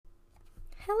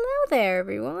there,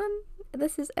 everyone.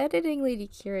 This is Editing Lady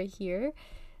Kira here.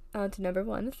 To number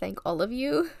one, thank all of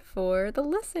you for the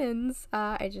listens.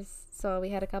 I just saw we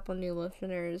had a couple new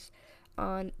listeners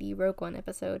on the Rogue One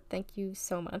episode. Thank you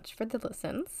so much for the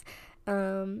listens.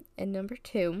 And number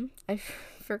two, I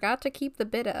forgot to keep the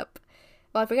bit up.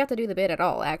 Well, I forgot to do the bit at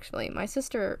all, actually. My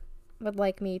sister would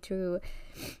like me to,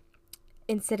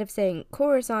 instead of saying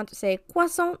Coruscant, say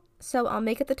Croissant. So I'll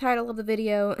make it the title of the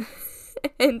video,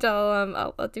 and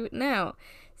I'll do it now.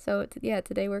 So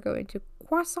today we're going to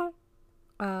Croissant.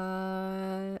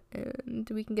 And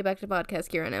we can get back to the podcast,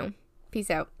 Kira, now.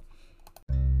 Peace out.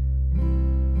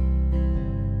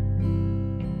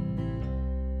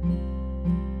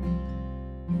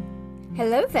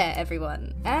 Hello there,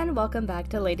 everyone, and welcome back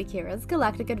to Lady Kira's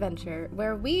Galactic Adventure,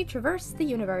 where we traverse the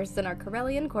universe in our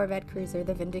Corellian Corvette cruiser,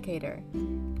 the Vindicator.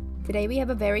 Today we have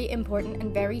a very important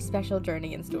and very special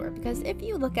journey in store, because if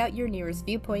you look out your nearest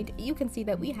viewpoint, you can see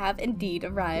that we have indeed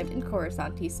arrived in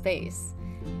Coruscant space.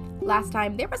 Last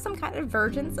time, there was some kind of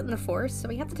divergence in the Force, so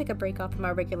we had to take a break off from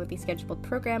our regularly scheduled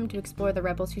program to explore the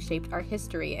rebels who shaped our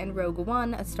history in Rogue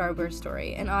One, a Star Wars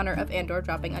story, in honor of Andor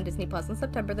dropping on Disney Plus on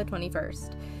September the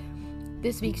 21st.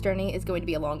 This week's journey is going to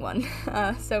be a long one,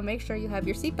 so make sure you have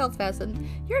your seatbelts fastened,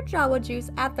 your Jawa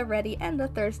juice at the ready, and the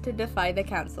thirst to defy the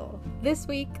Council. This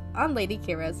week on Lady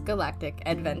Kira's Galactic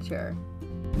Adventure.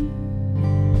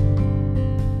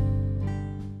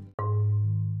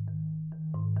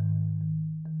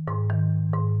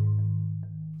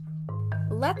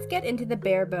 Let's get into the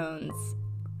bare bones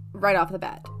right off the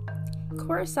bat.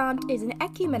 Coruscant is an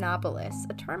ecumenopolis,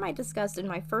 a term I discussed in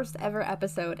my first ever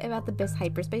episode about the BIS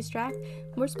hyperspace tract,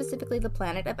 more specifically the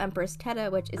planet of Empress Teta,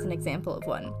 which is an example of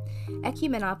one.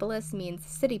 Ecumenopolis means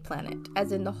city planet,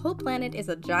 as in the whole planet is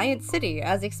a giant city,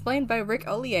 as explained by Rick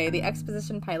Ollier, the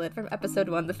exposition pilot from episode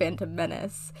 1, The Phantom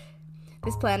Menace.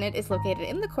 This planet is located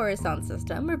in the Coruscant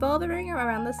system, revolving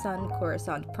around the sun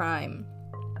Coruscant Prime.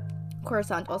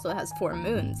 Coruscant also has 4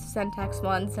 moons, Centax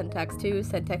 1, Centax 2,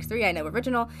 Centax 3, I know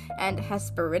original, and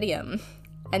Hesperidium,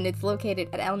 and it's located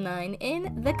at L9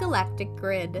 in the galactic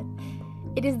grid.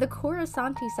 It is the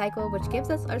Coruscanti cycle which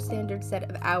gives us our standard set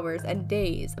of hours and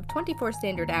days of 24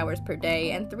 standard hours per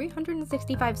day and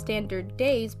 365 standard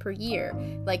days per year,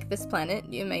 like this planet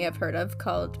you may have heard of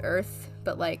called Earth,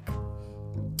 but like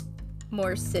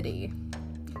more city.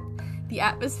 The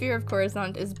atmosphere of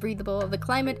Coruscant is breathable, the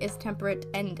climate is temperate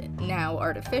and now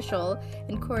artificial,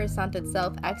 and Coruscant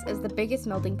itself acts as the biggest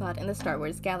melting pot in the Star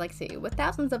Wars galaxy, with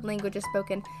thousands of languages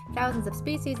spoken, thousands of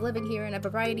species living here, and a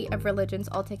variety of religions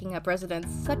all taking up residence,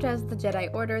 such as the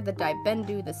Jedi Order, the Dai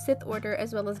Bendu, the Sith Order,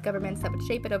 as well as governments that would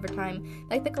shape it over time,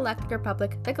 like the Galactic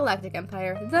Republic, the Galactic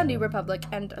Empire, the New Republic,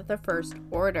 and the First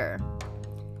Order.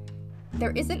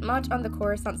 There isn't much on the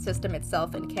Coruscant system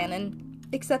itself in canon,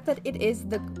 except that it is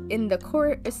in the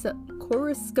Coruscant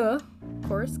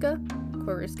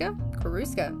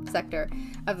sector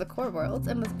of the core worlds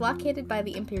and was blockaded by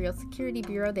the Imperial Security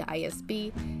Bureau, the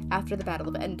ISB, after the Battle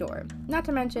of Endor. Not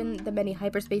to mention the many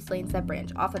hyperspace lanes that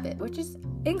branch off of it, which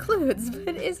includes,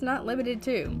 but is not limited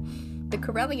to, the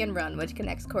Corellian Run, which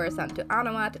connects Coruscant to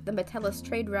Anawat, the Metellus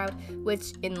trade route,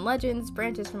 which in Legends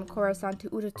branches from Coruscant to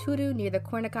Uraturu near the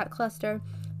Cornicat cluster,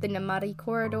 the Namadi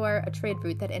Corridor, a trade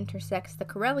route that intersects the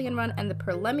Corellian Run and the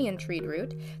Perlemian trade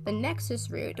route, the Nexus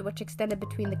route, which extended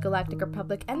between the Galactic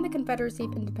Republic and the Confederacy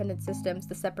of Independent Systems,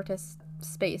 the Separatist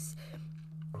space,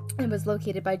 and was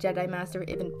located by Jedi Master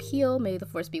Ibn Peel, may the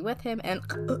Force be with him, and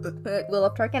Will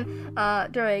of Tarkin,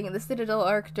 during the Citadel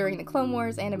arc during the Clone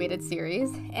Wars animated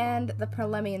series, and the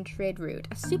Perlemian trade route,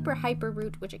 a super hyper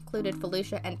route which included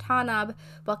Felucia and Tanab,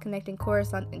 while connecting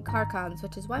Coruscant and Karkans,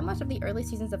 which is why much of the early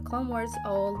seasons of Clone Wars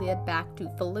all led back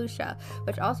to Felucia,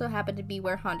 which also happened to be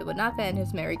where Hondo Ohnaka and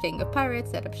his merry gang of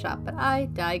pirates set up shop, but I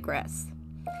digress.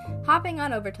 Hopping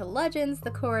on over to Legends,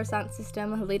 the Coruscant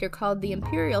system, later called the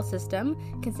Imperial System,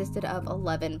 consisted of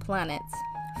 11 planets.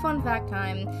 Fun fact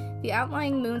time, the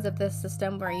outlying moons of this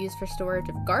system were used for storage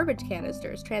of garbage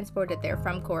canisters transported there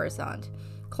from Coruscant.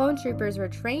 Clone troopers were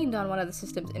trained on one of the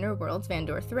system's inner worlds,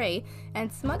 Vandor 3,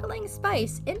 and smuggling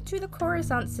spice into the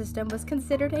Coruscant system was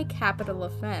considered a capital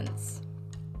offense.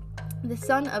 The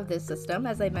sun of this system,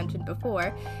 as I mentioned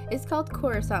before, is called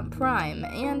Coruscant Prime,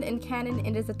 and in canon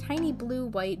it is a tiny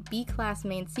blue-white B-class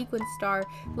main sequence star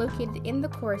located in the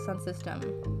Coruscant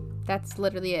system. That's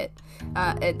literally it.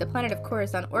 The planet of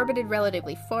Coruscant orbited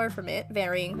relatively far from it,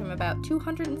 varying from about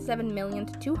 207 million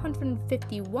to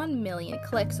 251 million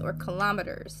clicks or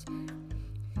kilometers.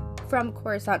 From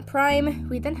Coruscant Prime,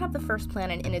 we then have the first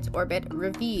planet in its orbit,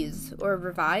 Revise,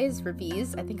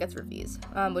 I think that's Revise,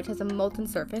 which has a molten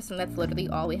surface, and that's literally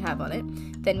all we have on it.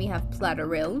 Then we have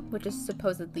Plateril, which is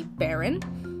supposedly barren.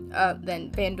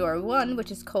 Then Vandor 1,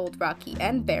 which is cold, rocky,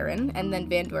 and barren, and then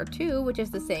Vandor 2, which is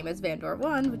the same as Vandor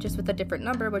 1, which is with a different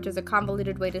number, which is a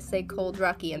convoluted way to say cold,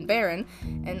 rocky, and barren.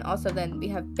 And also then we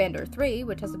have Vandor 3,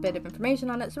 which has a bit of information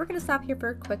on it, so we're going to stop here for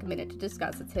a quick minute to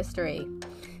discuss its history.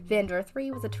 Vandor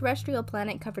 3 was a terrestrial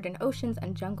planet covered in oceans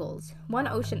and jungles. One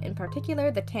ocean in particular,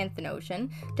 the Tanthan Ocean,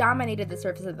 dominated the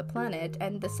surface of the planet,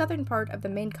 and the southern part of the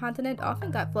main continent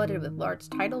often got flooded with large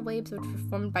tidal waves which were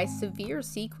formed by severe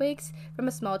sea quakes from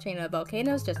a small chain of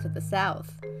volcanoes just to the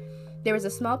south. There was a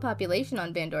small population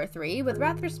on Vandor 3, with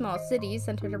rather small cities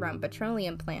centered around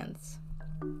petroleum plants.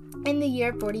 In the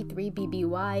year 43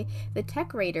 BBY, the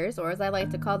Tech Raiders, or as I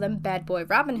like to call them, Bad Boy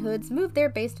Robin Hoods, moved their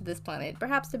base to this planet,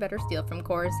 perhaps to better steal from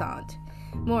Coruscant.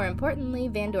 More importantly,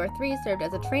 Vandor 3 served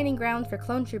as a training ground for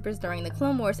clone troopers during the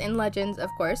Clone Wars in Legends,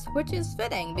 of course, which is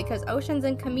fitting, because Oceans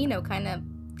and Kaminoans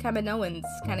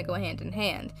kind of go hand in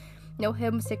hand. No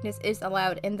homesickness is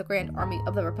allowed in the Grand Army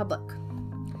of the Republic.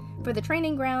 For the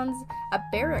training grounds, a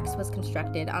barracks was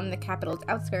constructed on the capital's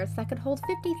outskirts that could hold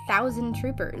 50,000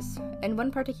 troopers, and one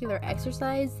particular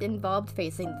exercise involved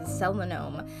facing the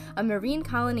Selenome, a marine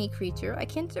colony creature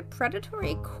akin to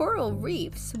predatory coral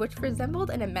reefs, which resembled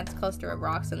an immense cluster of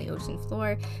rocks on the ocean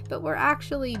floor, but were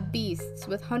actually beasts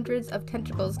with hundreds of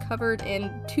tentacles covered in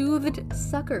toothed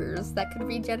suckers that could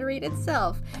regenerate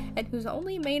itself, and whose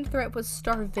only main threat was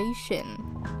starvation.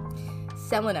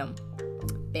 Selenome.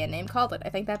 Band name called it. I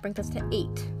think that brings us to 8.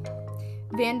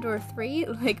 Vandor 3,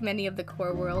 like many of the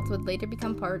core worlds, would later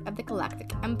become part of the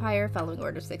Galactic Empire following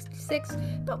Order 66,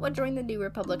 but would join the New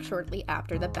Republic shortly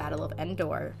after the Battle of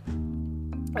Endor.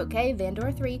 Okay,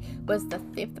 Vandor 3 was the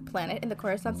 5th planet in the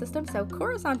Coruscant system, so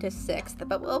Coruscant is 6th,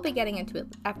 but we'll be getting into it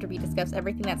after we discuss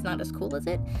everything that's not as cool as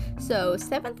it. So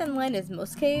 7th in line is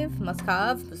Muscave,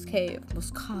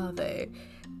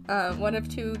 one of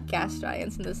 2 gas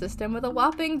giants in the system with a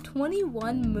whopping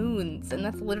 21 moons, and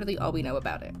that's literally all we know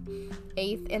about it.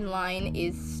 8th in line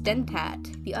is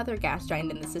Stentat, the other gas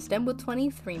giant in the system with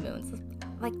 23 moons.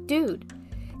 Like, dude,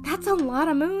 that's a lot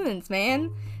of moons,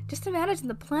 man. Just imagine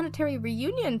the planetary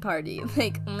reunion party.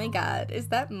 Like, oh my god, is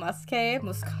that Muscave?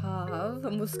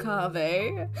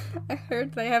 Muscave? I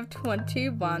heard they have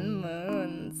 21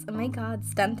 moons. Oh my god,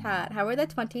 Stentat. How are the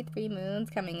 23 moons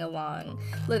coming along?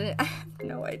 Literally, I have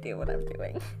no idea what I'm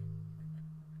doing.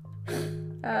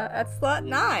 At slot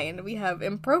 9, we have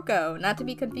Improco, not to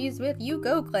be confused with You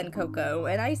Go Glencoco,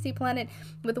 an icy planet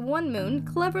with 1 moon,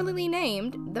 cleverly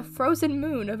named the Frozen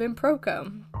Moon of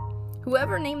Improco.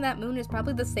 Whoever named that moon is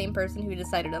probably the same person who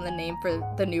decided on the name for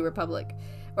the New Republic,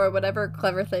 or whatever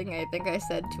clever thing I think I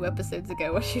said 2 episodes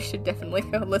ago, which you should definitely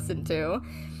go listen to.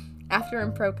 After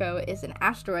Improco is an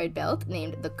asteroid belt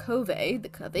named the Cove,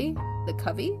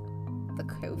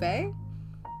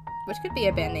 which could be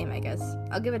a band name, I guess.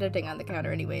 I'll give it a ding on the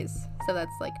counter anyways, so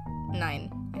that's like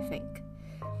 9, I think.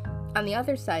 On the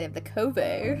other side of the Cove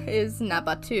is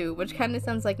Nabatu, which kind of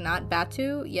sounds like not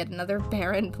Batu, yet another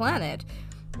barren planet.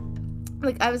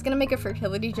 Like, I was gonna make a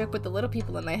fertility joke, but the little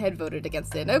people in my head voted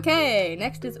against it. Okay,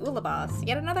 next is Ulabas,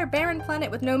 yet another barren planet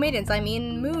with no maidens, I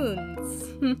mean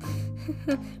moons.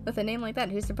 With a name like that,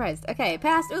 who's surprised? Okay,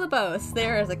 past Ulabos,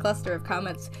 there is a cluster of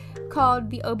comets called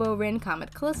the Obo-Rin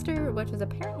Comet Cluster, which is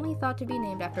apparently thought to be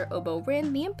named after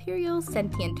Obo-Rin, the imperial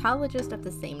sentientologist of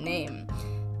the same name.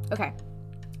 Okay,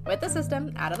 with the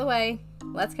system out of the way,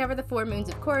 let's cover the 4 moons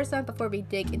of Coruscant before we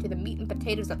dig into the meat and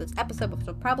potatoes of this episode, which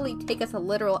will probably take us a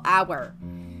literal hour.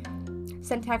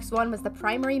 Centax 1 was the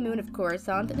primary moon of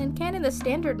Coruscant, and in canon the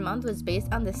standard month was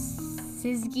based on the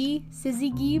Syzygy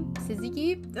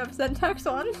of Centax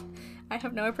 1. I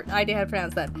have no idea how to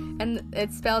pronounce that. And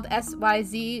it's spelled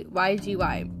Syzygy.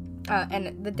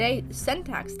 And the day,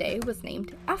 Centax Day, was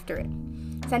named after it.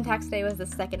 Centax Day was the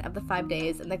 2nd of the 5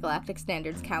 days in the Galactic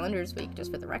Standard's calendar's week,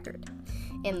 just for the record.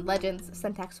 In Legends,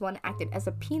 Centax 1 acted as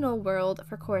a penal world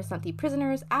for Coruscanti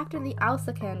prisoners after the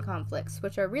Alsacan conflicts,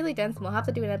 which are really dense, and we'll have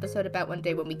to do an episode about one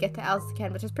day when we get to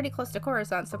Alsacan, which is pretty close to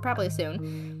Coruscant, so probably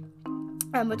soon.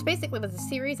 Which basically was a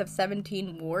series of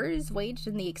 17 wars waged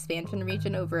in the expansion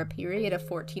region over a period of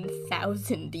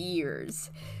 14,000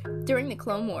 years. During the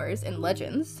Clone Wars in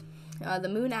Legends, the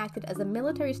moon acted as a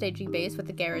military staging base with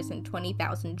a garrison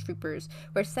 20,000 troopers,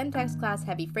 where Centax-class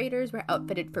heavy freighters were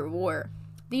outfitted for war.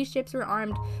 These ships were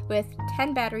armed with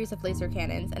 10 batteries of laser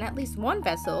cannons, and at least one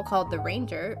vessel, called the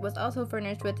Ranger, was also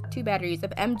furnished with 2 batteries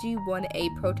of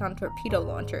MG-1A proton torpedo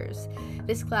launchers.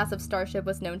 This class of starship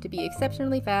was known to be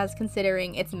exceptionally fast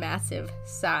considering its massive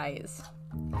size.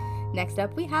 Next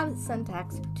up, we have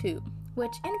Syntax 2,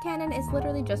 which in canon is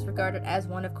literally just regarded as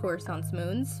one of Coruscant's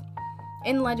moons.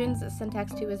 In Legends,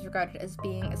 Syntax 2 is regarded as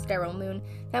being a sterile moon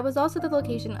that was also the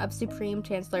location of Supreme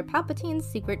Chancellor Palpatine's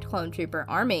secret clone trooper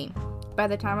army. By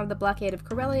the time of the blockade of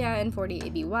Corellia in 40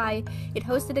 ABY, it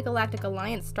hosted a Galactic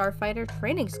Alliance starfighter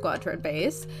training squadron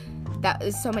base, that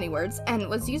is so many words, and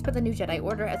was used by the New Jedi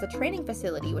Order as a training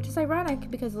facility, which is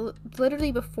ironic because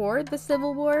literally before the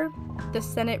Civil War, the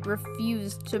Senate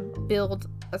refused to build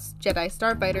a Jedi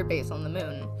starfighter base on the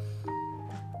moon.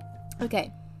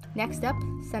 Okay, next up,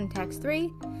 Syntax 3,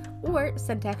 or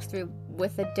Syntax 3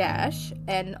 with a dash,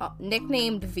 and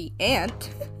nicknamed the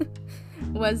Ant,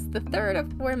 was the third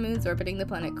of 4 moons orbiting the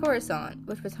planet Coruscant,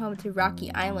 which was home to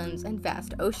rocky islands and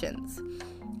vast oceans.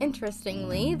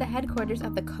 Interestingly, the headquarters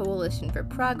of the Coalition for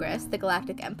Progress, the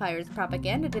Galactic Empire's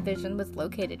propaganda division, was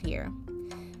located here.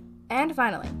 And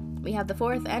finally, we have the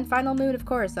 4th and final moon of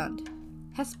Coruscant,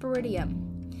 Hesperidium.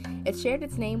 It shared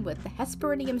its name with the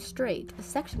Hesperidium Strait, a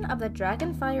section of the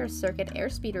Dragonfire Circuit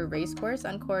airspeeder racecourse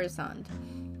on Coruscant.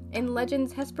 In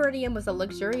Legends, Hesperidium was a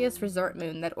luxurious resort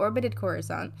moon that orbited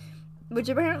Coruscant, which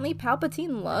apparently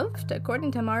Palpatine loved,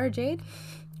 according to Mara Jade.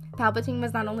 Palpatine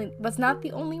was not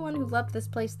the only one who loved this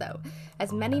place, though,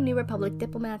 as many New Republic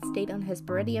diplomats stayed on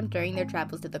Hesperidium during their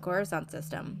travels to the Coruscant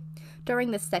system.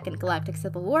 During the Second Galactic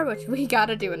Civil War, which we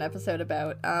gotta do an episode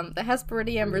about, the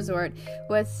Hesperidium Resort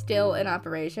was still in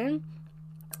operation,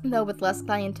 though with less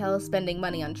clientele spending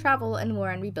money on travel and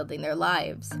more on rebuilding their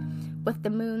lives. With the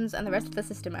moons and the rest of the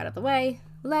system out of the way,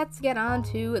 let's get on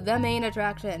to the main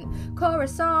attraction,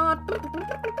 Coruscant!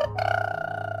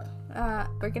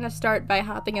 We're gonna start by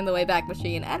hopping in the Wayback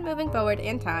Machine and moving forward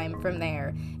in time from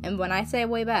there. And when I say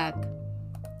way back,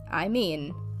 I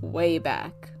mean way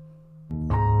back.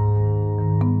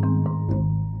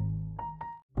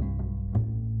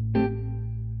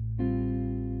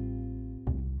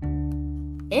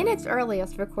 In its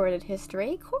earliest recorded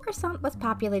history, Coruscant was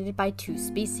populated by 2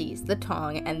 species, the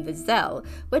Tong and the Zell,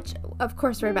 which, of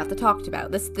course, we're about to talk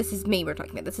about. This is me we're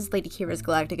talking about. This is Lady Kira's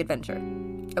Galactic Adventure.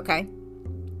 Okay?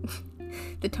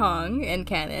 The Tong, in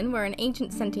canon, were an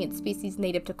ancient sentient species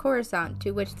native to Coruscant,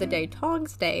 to which the day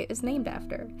Tong's Day is named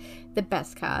after. The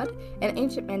Beskar, an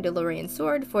ancient Mandalorian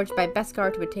sword forged by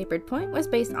Beskar to a tapered point, was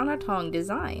based on a Tong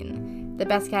design. The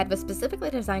Beskar was specifically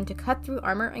designed to cut through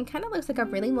armor and kind of looks like a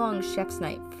really long chef's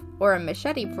knife, or a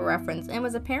machete for reference, and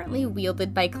was apparently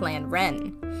wielded by Clan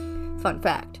Ren. Fun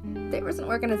fact, there was an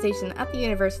organization at the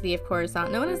University of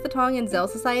Coruscant known as the Tong and Zell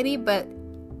Society, but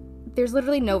there's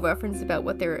literally no reference about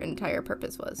what their entire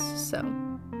purpose was, so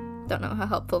don't know how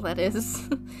helpful that is.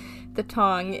 The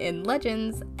Tong in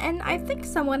Legends, and I think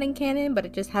somewhat in canon, but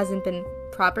it just hasn't been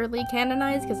properly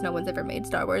canonized because no one's ever made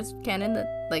Star Wars canon,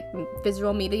 like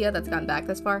visual media that's gone back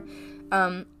this far,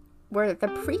 were the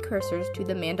precursors to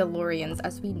the Mandalorians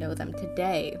as we know them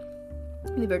today.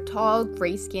 They were tall,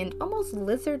 gray-skinned, almost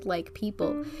lizard-like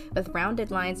people with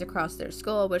rounded lines across their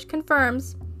skull, which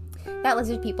confirms that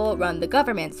lizard people run the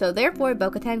government, so therefore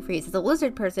Bo-Katan Kryze is a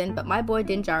lizard person, but my boy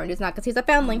Din Djarin is not because he's a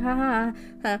foundling,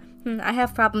 I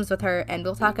have problems with her, and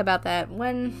we'll talk about that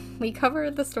when we cover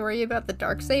the story about the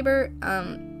Darksaber.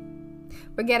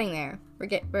 We're getting there. We're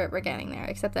getting there,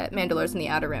 except that Mandalore's in the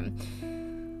Outer Rim.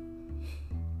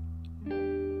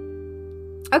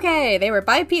 Okay, they were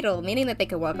bipedal, meaning that they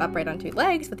could walk upright on 2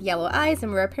 legs with yellow eyes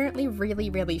and were apparently really,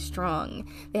 really strong.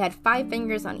 They had 5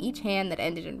 fingers on each hand that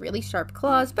ended in really sharp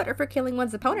claws, better for killing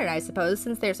one's opponent, I suppose,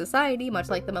 since their society, much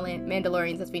like the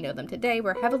Mandalorians as we know them today,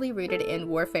 were heavily rooted in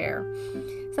warfare.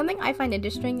 Something I find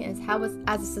interesting is how,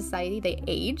 as a society, they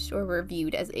aged, or were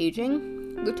viewed as aging.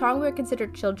 The Tong were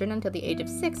considered children until the age of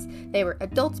 6, they were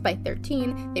adults by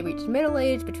 13, they reached middle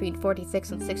age between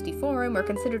 46 and 64, and were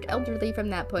considered elderly from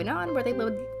that point on, where they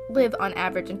live on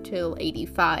average until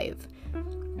 85.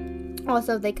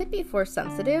 Also, they could be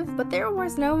Force-sensitive, but there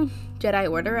was no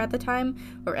Jedi Order at the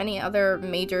time, or any other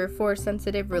major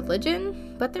Force-sensitive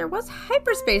religion, but there was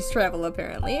hyperspace travel,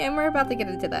 apparently, and we're about to get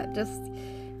into that.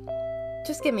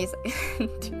 Just give me a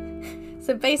second.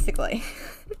 So basically,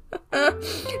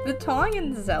 the Tong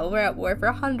and the Zell were at war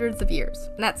for hundreds of years,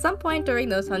 and at some point during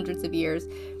those hundreds of years,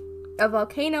 a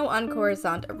volcano on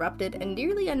Coruscant erupted and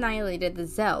nearly annihilated the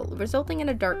Zell, resulting in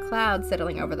a dark cloud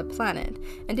settling over the planet.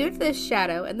 And due to this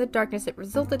shadow and the darkness it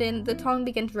resulted in, the Tong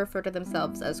began to refer to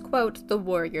themselves as, quote, the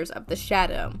Warriors of the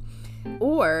Shadow,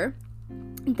 or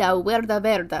Da Huerta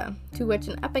Verda, to which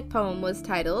an epic poem was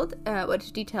titled,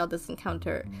 which detailed this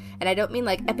encounter. And I don't mean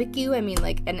like epic you, I mean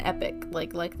like an epic,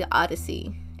 like the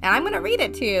Odyssey. And I'm gonna read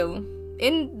it to you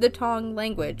in the Tong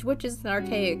language, which is an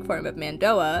archaic form of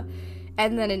Mandoa,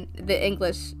 and then in the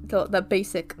English, the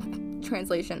basic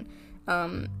translation.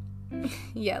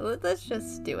 Yeah, let's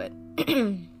just do it.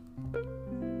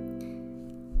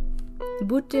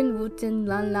 Wuten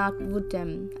lanlak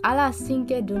wutem. Ala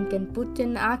sinke dunken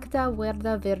putten acta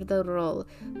verda roll.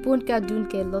 Punka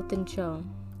dunke loten cho.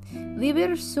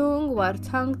 Liber sung war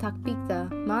tang takpikta.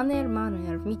 Maner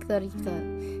mikta rikta.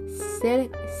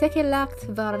 Sekelakt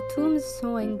var tum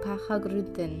soing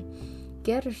pachagruten.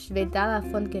 Gersh vedala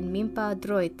fonken mimpa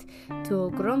droit.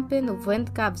 Tu grompen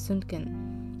ventkav sunken.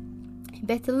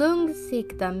 Betelung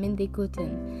sik da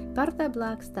mindikuten, parta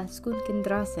blaks da skunken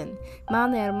drassen,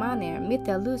 maner,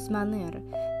 mittelus maner,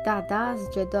 da das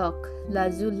jedok, la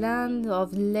zuland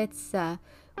of letsa,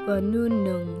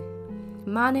 nunung.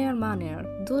 Maner,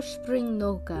 durchspring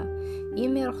noka,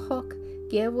 immer hock,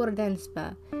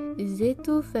 gewordenspa,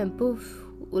 zetu fempuf,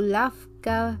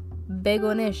 ulafka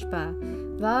begonespa,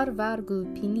 var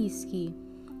gulpiniski,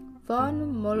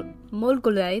 von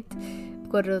molguleit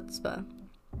korutspa.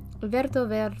 Verto,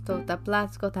 da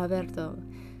platsko ta verto.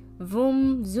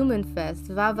 Vum zumenfest,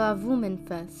 vava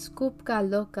vumenfest, skupka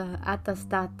loka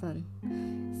atastatan.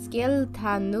 Skel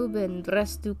ta nuben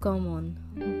drestu komon.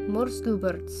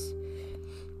 Morskuberts.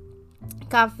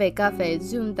 Kafe,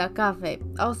 zum da kafe.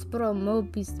 Auspro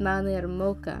mobis maner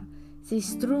moka. Si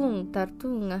strung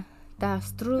tartung, da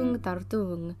strung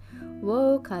tartung.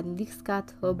 Wo kan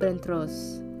dixkat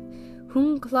obrentros.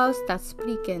 Hun klaus dat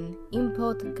spriken,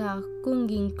 impot ka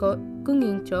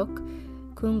kungingchok,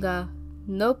 kunga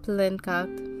noplenkat,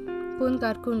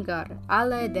 kungar,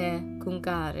 ale de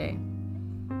kungare.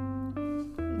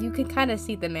 You can kind of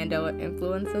see the Mandoa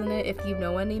influence in it if you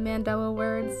know any Mandoa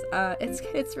words.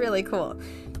 It's really cool.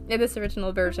 And this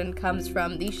original version comes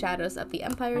from the Shadows of the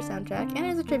Empire soundtrack and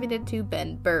is attributed to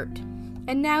Ben Burt.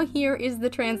 And now here is the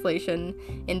translation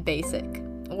in Basic,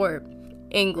 or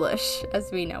English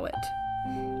as we know it.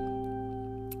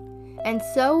 And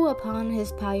so upon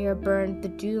his pyre burned the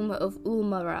doom of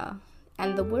Ulmara,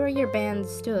 and the warrior bands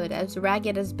stood as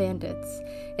ragged as bandits,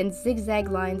 in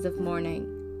zigzag lines of mourning.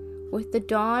 With the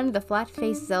dawn the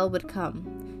flat-faced Zell would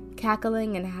come,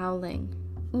 cackling and howling,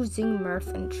 oozing mirth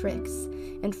and tricks,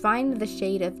 and find the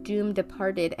shade of doom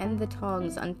departed and the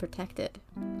tongs unprotected.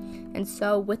 And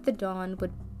so with the dawn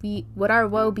would our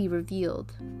woe be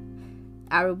revealed.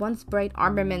 Our once bright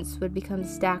armaments would become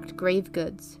stacked grave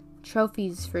goods,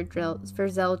 trophies for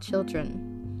Zell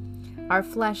children. Our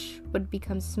flesh would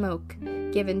become smoke,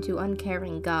 given to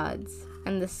uncaring gods,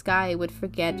 and the sky would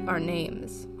forget our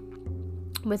names.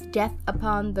 With death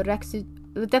upon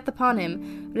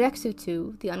him,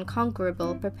 Rexutu, the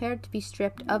unconquerable, prepared to be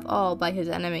stripped of all by his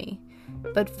enemy,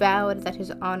 but vowed that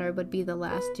his honor would be the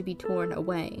last to be torn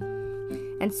away.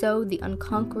 And so the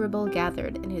unconquerable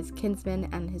gathered in his kinsmen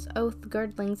and his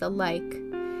oath-girdlings alike.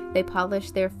 They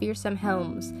polished their fearsome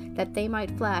helms, that they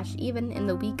might flash even in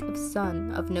the week of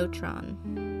sun of Notron.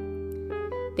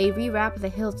 They rewrapped the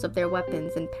hilts of their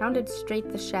weapons and pounded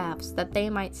straight the shafts, that they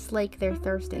might slake their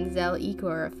thirst in Zell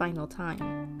Igor a final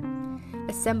time.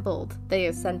 Assembled, they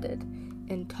ascended,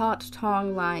 in taut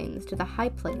tong lines, to the high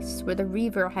place where the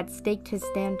Reaver had staked his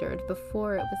standard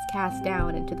before it was cast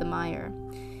down into the mire.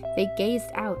 They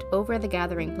gazed out over the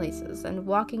gathering places and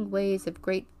walking ways of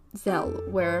great Zell,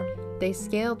 where they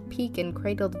scaled peak and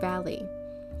cradled valley,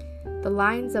 the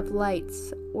lines of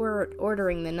lights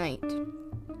ordering the night.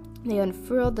 They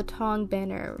unfurled the tong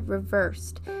banner,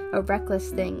 reversed, a reckless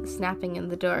thing snapping in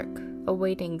the dark,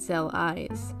 awaiting Zell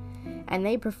eyes, and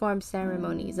they performed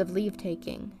ceremonies of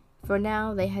leave-taking, for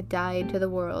now they had died to the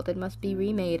world and must be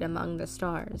remade among the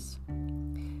stars.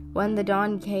 When the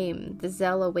dawn came, the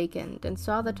Zell awakened and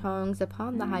saw the tongs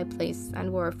upon the high place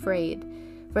and were afraid,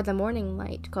 for the morning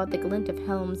light caught the glint of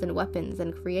helms and weapons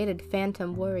and created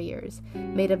phantom warriors,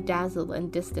 made of dazzle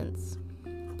and distance.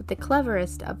 But the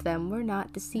cleverest of them were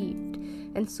not deceived,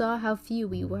 and saw how few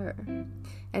we were.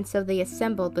 And so they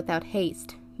assembled without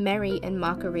haste, merry in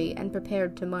mockery, and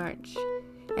prepared to march.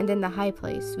 And in the high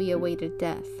place we awaited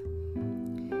death.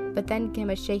 But then came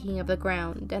a shaking of the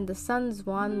ground, and the sun's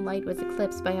wan light was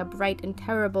eclipsed by a bright and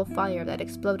terrible fire that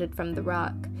exploded from the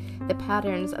rock. The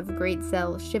patterns of great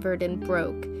Zell shivered and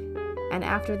broke, and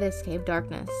after this came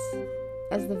darkness,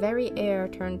 as the very air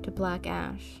turned to black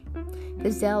ash.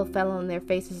 The Zell fell on their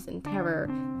faces in terror,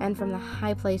 and from the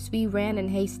high place we ran in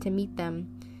haste to meet them,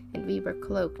 and we were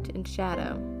cloaked in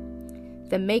shadow.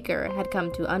 The Maker had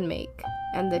come to unmake,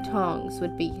 and the tongs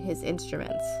would be his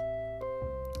instruments.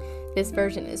 This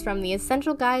version is from the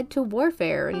Essential Guide to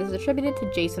Warfare and is attributed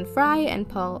to Jason Fry and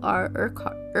Paul R.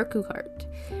 Urquhart,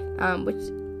 which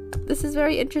this is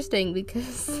very interesting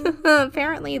because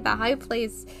apparently the high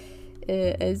place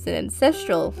is an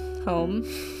ancestral home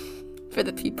for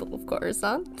the people of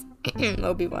Coruscant,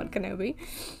 Obi-Wan Kenobi.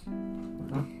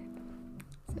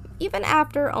 even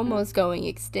after almost going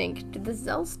extinct, the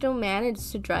Zell still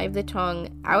managed to drive the Tong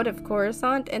out of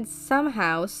Coruscant, and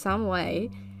somehow,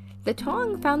 someway, the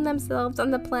Tong found themselves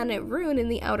on the planet Rune in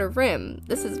the Outer Rim.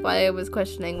 This is why I was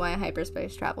questioning why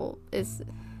hyperspace travel is...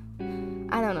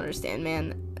 I don't understand,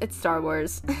 man. It's Star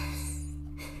Wars.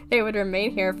 They would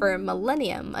remain here for a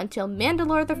millennium until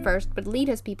Mandalore the First would lead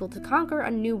his people to conquer a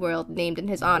new world named in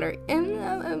his honor. And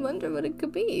I wonder what it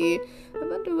could be. I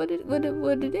wonder what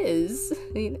it is.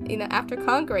 You know, after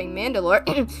conquering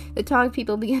Mandalore, the Tong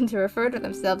people began to refer to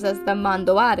themselves as the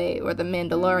Mandoare, or the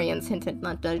Mandalorians, hint, hint,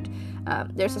 nudge.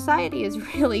 Their society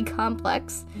is really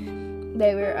complex.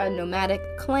 They were a nomadic,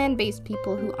 clan-based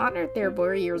people who honored their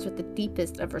warriors with the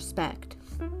deepest of respect.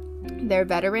 Their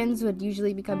veterans would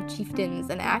usually become chieftains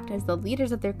and act as the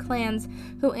leaders of their clans,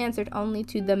 who answered only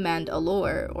to the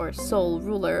Mandalore, or sole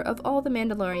ruler of all the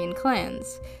Mandalorian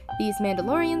clans. These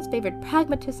Mandalorians favored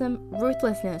pragmatism,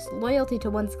 ruthlessness, loyalty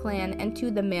to one's clan and to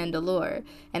the Mandalore,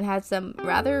 and had some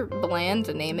rather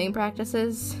bland naming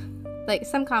practices. Like,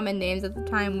 some common names at the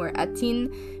time were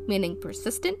Atin, meaning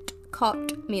persistent,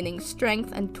 Kot, meaning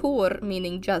strength, and Tor,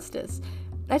 meaning justice.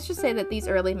 Let's just say that these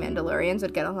early Mandalorians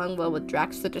would get along well with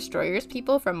Drax the Destroyer's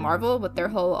people from Marvel with their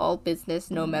whole all-business,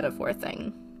 no-metaphor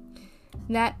thing.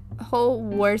 That whole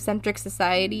war-centric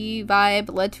society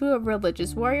vibe led to a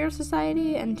religious warrior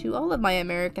society, and to all of my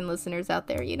American listeners out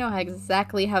there, you know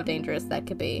exactly how dangerous that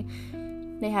could be.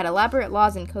 They had elaborate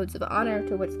laws and codes of honor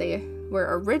to which they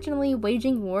were originally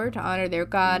waging war to honor their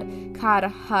god, Kad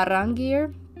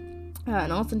Harangir,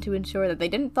 and also to ensure that they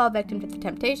didn't fall victim to the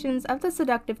temptations of the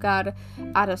seductive god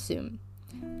Adasum.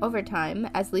 Over time,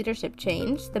 as leadership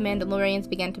changed, the Mandalorians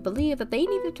began to believe that they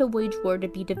needed to wage war to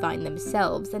be divine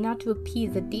themselves and not to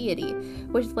appease a deity,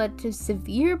 which led to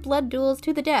severe blood duels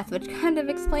to the death, which kind of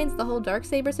explains the whole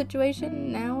Darksaber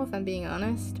situation now, if I'm being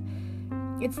honest.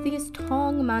 It's these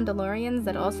Tong Mandalorians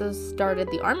that also started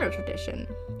the armor tradition,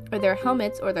 or their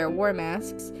helmets or their war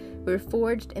masks were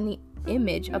forged in the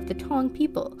image of the Tong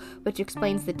people, which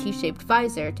explains the T-shaped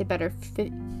visor to better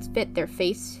fit their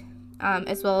face,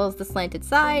 as well as the slanted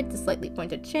sides, the slightly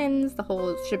pointed chins, the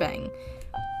whole shebang.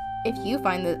 If you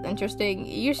find this interesting,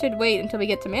 you should wait until we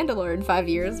get to Mandalore in 5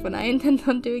 years, when I intend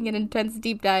on doing an intense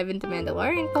deep dive into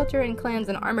Mandalorian culture and clans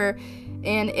and armor,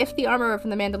 and if the armorer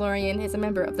from the Mandalorian is a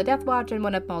member of the Death Watch and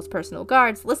one of Maul's personal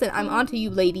guards. Listen, I'm onto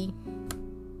you, lady.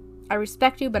 I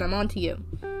respect you, but I'm onto you.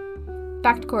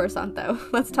 Back to Coruscant, though.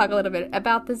 Let's talk a little bit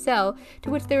about the Zell,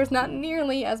 to which there is not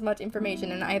nearly as much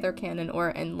information in either canon or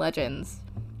in legends.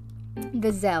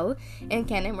 The Zell, in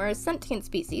canon, were a sentient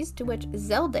species to which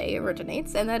Zeldae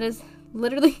originates, and that is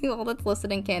literally all that's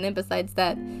listed in canon besides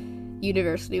that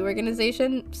university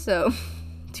organization, so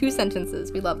 2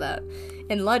 sentences, we love that.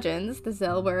 In legends, the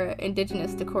Zell were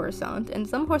indigenous to Coruscant, and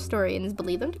some historians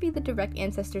believe them to be the direct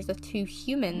ancestors of 2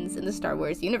 humans in the Star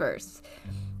Wars universe.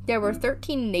 There were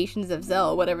 13 nations of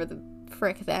Zell, whatever the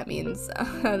frick that means,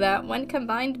 that when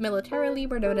combined militarily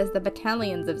were known as the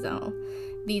Battalions of Zell.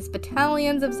 These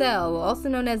Battalions of Zell, also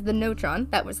known as the Notron,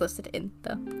 that was listed in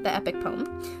the epic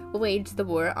poem, waged the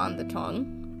war on the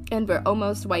Tong, and were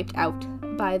almost wiped out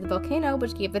by the volcano,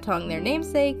 which gave the Tong their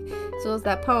namesake, as well as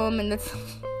that poem, and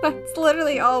that's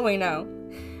literally all we know.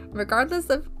 Regardless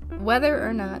of whether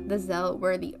or not the Zell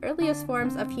were the earliest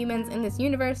forms of humans in this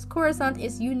universe, Coruscant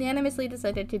is unanimously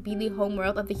decided to be the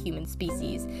homeworld of the human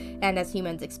species, and as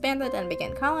humans expanded and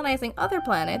began colonizing other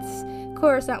planets,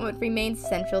 Coruscant would remain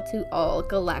central to all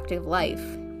galactic life.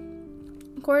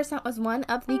 Coruscant was one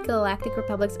of the Galactic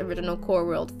Republic's original core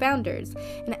world founders,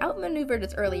 and outmaneuvered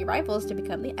its early rivals to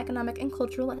become the economic and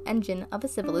cultural engine of a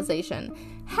civilization.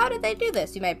 How did they do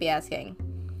this, you might be asking?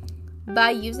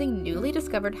 By using newly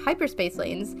discovered hyperspace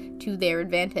lanes to their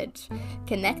advantage,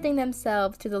 connecting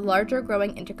themselves to the larger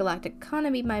growing intergalactic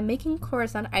economy by making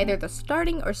Coruscant either the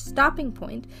starting or stopping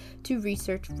point to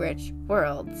research-rich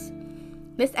worlds.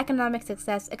 This economic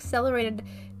success accelerated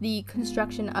the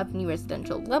construction of new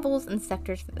residential levels and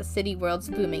sectors for the city world's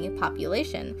booming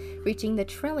population, reaching the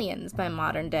trillions by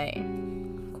modern day.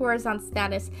 Coruscant's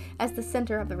status as the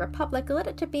center of the Republic led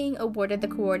it to being awarded the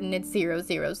coordinate 000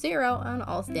 on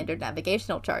all standard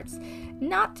navigational charts,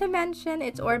 not to mention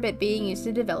its orbit being used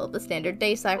to develop the standard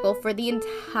day cycle for the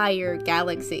entire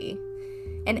galaxy.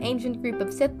 An ancient group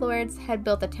of Sith Lords had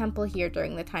built a temple here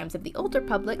during the times of the Old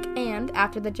Republic, and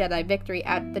after the Jedi victory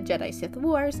at the Jedi-Sith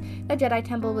Wars, the Jedi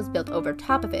Temple was built over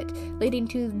top of it, leading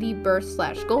to the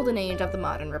birth/golden age of the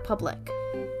modern Republic.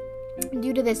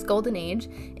 Due to this golden age,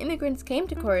 immigrants came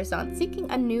to Coruscant seeking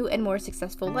a new and more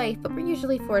successful life, but were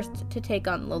usually forced to take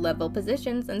on low-level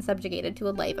positions and subjugated to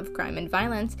a life of crime and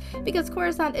violence, because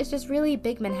Coruscant is just really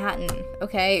big Manhattan,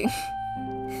 okay?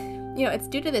 It's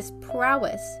due to this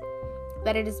prowess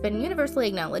that it has been universally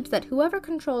acknowledged that whoever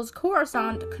controls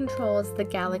Coruscant controls the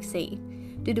galaxy,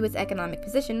 due to its economic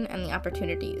position and the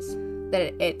opportunities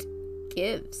that it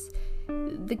gives.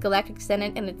 The Galactic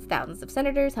Senate and its thousands of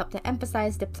senators help to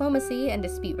emphasize diplomacy and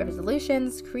dispute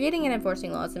resolutions, creating and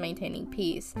enforcing laws and maintaining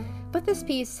peace. But this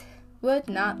peace would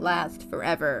not last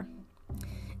forever.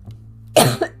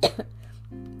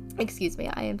 Excuse me,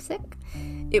 I am sick.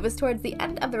 It was towards the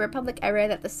end of the Republic era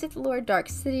that the Sith Lord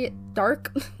Darth Sidious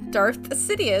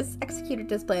executed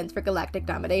his plans for galactic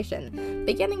domination,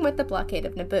 beginning with the blockade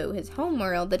of Naboo, his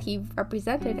homeworld that he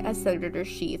represented as Senator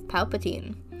Sheev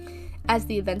Palpatine. As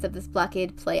the events of this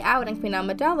blockade play out and Queen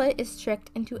Amidala is tricked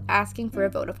into asking for a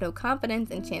vote of no confidence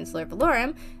in Chancellor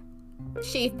Valorum,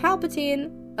 Sheev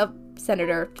Palpatine, a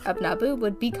senator of Naboo,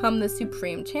 would become the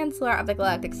Supreme Chancellor of the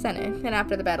Galactic Senate, and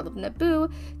after the Battle of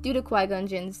Naboo, due to Qui-Gon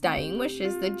Jinn's dying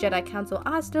wishes, the Jedi Council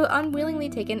asked to unwillingly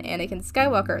take in Anakin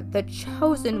Skywalker, the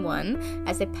Chosen One,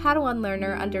 as a Padawan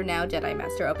learner under now Jedi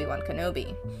Master Obi-Wan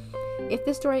Kenobi. If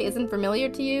this story isn't familiar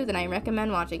to you, then I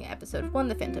recommend watching Episode 1,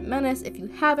 The Phantom Menace. If you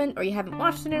haven't, or you haven't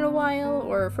watched it in a while,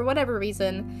 or for whatever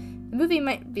reason, the movie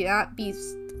might not be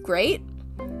great,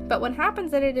 but what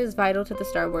happens in it is vital to the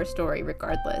Star Wars story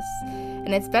regardless.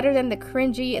 And it's better than the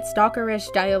cringy,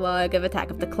 stalkerish dialogue of Attack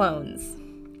of the Clones.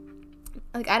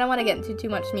 I don't want to get into too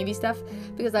much movie stuff,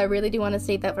 because I really do want to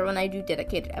save that for when I do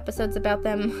dedicated episodes about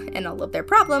them and all of their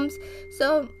problems,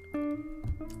 so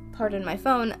pardon my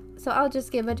phone. So I'll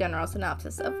just give a general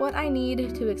synopsis of what I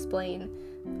need to explain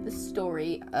the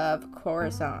story of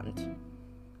Coruscant.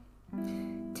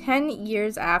 10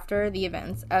 years after the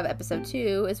events of Episode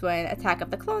 2 is when Attack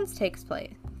of the Clones takes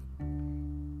place.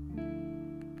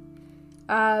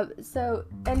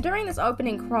 And during this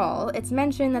opening crawl, it's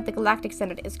mentioned that the Galactic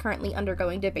Senate is currently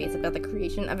undergoing debates about the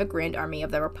creation of a Grand Army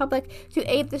of the Republic to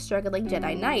aid the struggling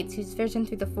Jedi Knights whose vision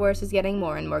through the Force is getting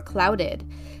more and more clouded.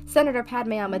 Senator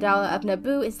Padme Amidala of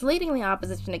Naboo is leading the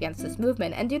opposition against this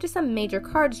movement, and due to some major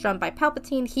cards drawn by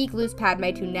Palpatine, he glues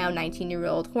Padme to now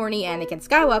 19-year-old horny Anakin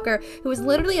Skywalker, who is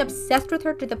literally obsessed with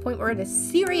her to the point where it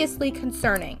is seriously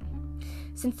concerning.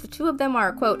 Since the two of them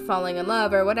are, quote, falling in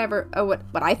love or whatever, or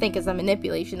what I think is a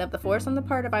manipulation of the Force on the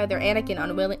part of either Anakin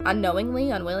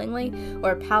unwillingly,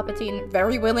 or Palpatine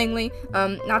very willingly,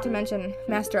 not to mention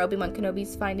Master Obi-Wan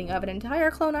Kenobi's finding of an entire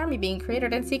clone army being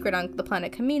created in secret on the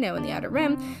planet Kamino in the Outer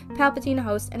Rim, Palpatine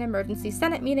hosts an emergency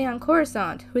Senate meeting on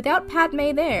Coruscant, without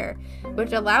Padme there,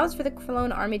 which allows for the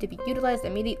clone army to be utilized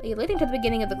immediately, leading to the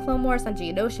beginning of the Clone Wars on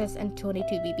Geonosis and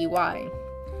 22 BBY.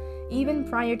 Even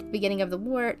prior to the beginning of the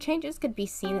war, changes could be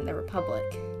seen in the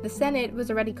Republic. The Senate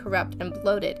was already corrupt and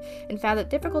bloated, and found it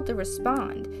difficult to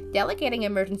respond, delegating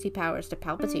emergency powers to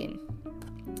Palpatine.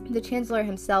 The Chancellor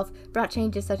himself brought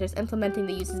changes such as implementing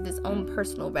the use of his own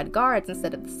personal Red Guards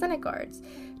instead of the Senate Guards.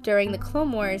 During the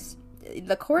Clone Wars,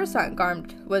 the Coruscant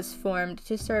Guard was formed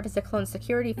to serve as a clone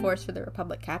security force for the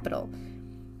Republic capital.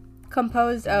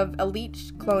 Composed of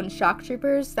elite clone shock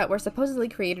troopers that were supposedly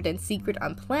created in secret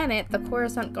on planet, the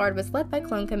Coruscant Guard was led by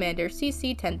clone commander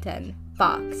CC-1010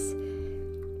 Fox.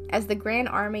 As the Grand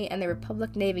Army and the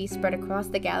Republic Navy spread across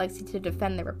the galaxy to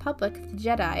defend the Republic, the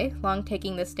Jedi, long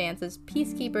taking the stance as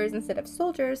peacekeepers instead of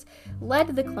soldiers,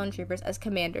 led the clone troopers as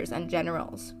commanders and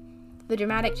generals. The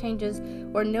dramatic changes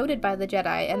were noted by the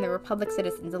Jedi and the Republic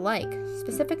citizens alike,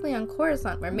 specifically on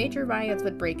Coruscant, where major riots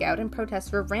would break out and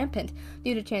protests were rampant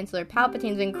due to Chancellor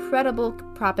Palpatine's incredible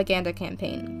propaganda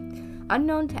campaign.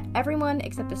 Unknown to everyone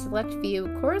except a select few,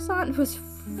 Coruscant was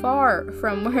far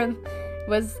from where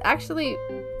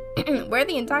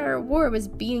the entire war was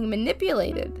being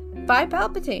manipulated by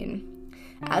Palpatine.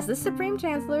 As the Supreme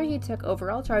Chancellor, he took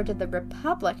overall charge of the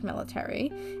Republic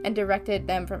military and directed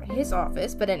them from his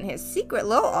office, but in his secret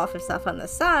little office off on the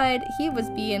side, he was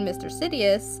being Mr.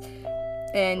 Sidious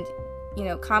and,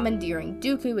 commandeering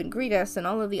Dooku and Grievous and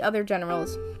all of the other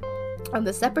generals on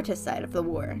the Separatist side of the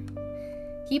war.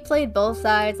 He played both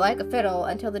sides like a fiddle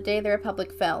until the day the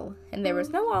Republic fell, and there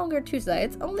was no longer two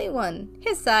sides, only one.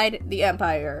 His side, the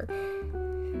Empire.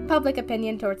 Public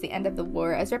opinion towards the end of the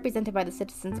war, as represented by the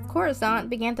citizens of Coruscant,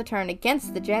 began to turn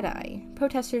against the Jedi.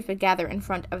 Protesters would gather in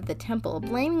front of the temple,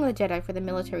 blaming the Jedi for the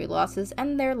military losses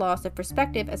and their loss of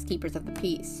perspective as keepers of the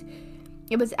peace.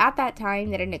 It was at that time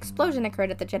that an explosion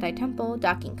occurred at the Jedi Temple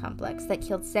docking complex that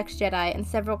killed 6 Jedi and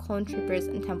several clone troopers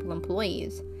and temple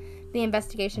employees. The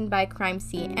investigation by crime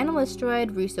scene analyst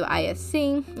droid Russo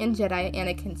ISC and Jedi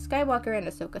Anakin Skywalker and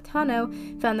Ahsoka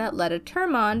Tano found that Letta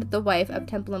Termond, the wife of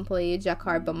temple employee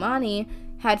Jakar Bomani,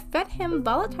 had fed him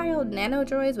volatile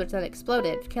nanodroids which then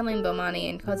exploded, killing Bomani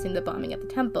and causing the bombing of the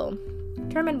temple.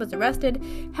 determined, was arrested,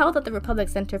 held at the Republic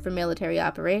Center for Military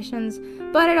Operations,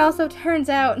 but it also turns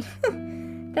out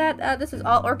that this is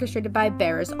all orchestrated by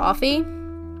Barriss Offee,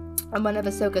 one of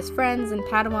Ahsoka's friends and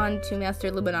Padawan to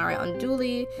Master Luminara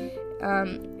Unduli,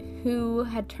 who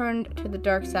had turned to the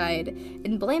dark side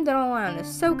and blamed it all on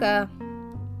Ahsoka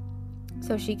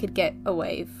so she could get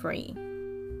away free.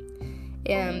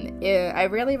 I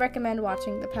really recommend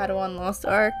watching the Padawan Lost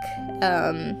arc.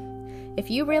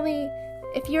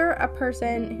 If you're a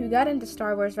person who got into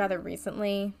Star Wars rather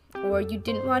recently, or you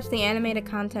didn't watch the animated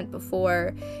content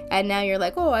before, and now you're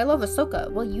like, oh, I love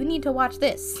Ahsoka, well, you need to watch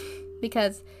this,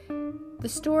 because the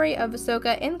story of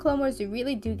Ahsoka in Clone Wars, you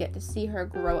really do get to see her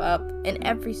grow up in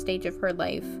every stage of her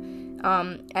life.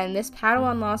 And this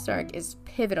Padawan Lost arc is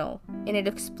pivotal, and it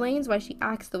explains why she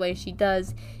acts the way she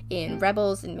does in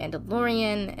Rebels and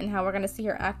Mandalorian, and how we're going to see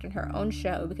her act in her own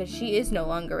show, because she is no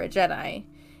longer a Jedi.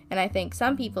 And I think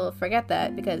some people forget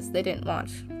that because they didn't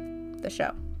watch the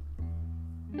show.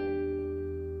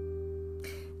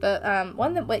 But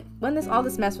when all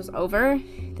this mess was over,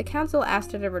 the Council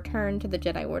asked her to return to the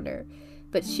Jedi Order,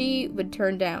 but she would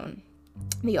turn down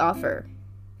the offer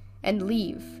and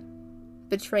leave,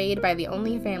 betrayed by the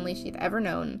only family she'd ever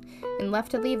known, and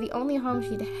left to leave the only home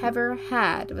she'd ever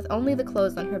had, with only the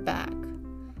clothes on her back.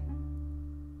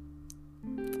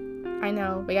 I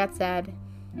know, we got sad.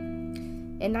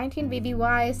 In 19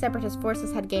 BBY, Separatist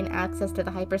forces had gained access to the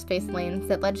hyperspace lanes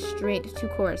that led straight to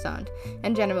Coruscant,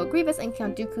 and General Grievous and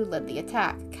Count Dooku led the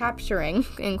attack, capturing,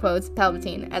 in quotes,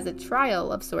 Palpatine as a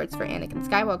trial of sorts for Anakin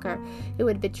Skywalker, who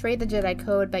had betrayed the Jedi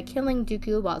Code by killing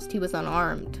Dooku whilst he was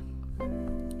unarmed.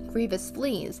 Grievous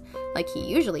flees, like he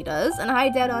usually does, and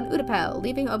hides out on Utapau,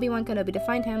 leaving Obi-Wan Kenobi to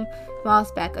find him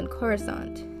whilst back on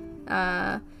Coruscant.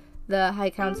 The High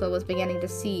Council was beginning to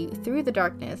see through the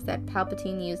darkness that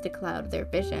Palpatine used to cloud their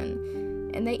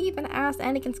vision, and they even asked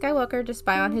Anakin Skywalker to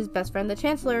spy on his best friend, the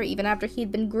Chancellor, even after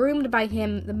he'd been groomed by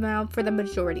him for the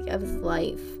majority of his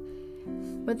life.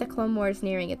 With the Clone Wars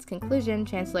nearing its conclusion,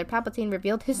 Chancellor Palpatine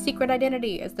revealed his secret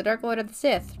identity as the Dark Lord of the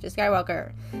Sith to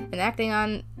Skywalker, and acting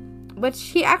on which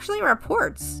he actually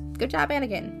reports. Good job,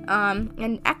 Anakin.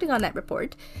 And acting on that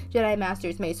report, Jedi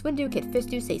Masters Mace Windu, Kit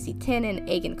Fisto, Saesee Tiin, and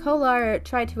Aegon Kolar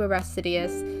tried to arrest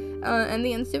Sidious, and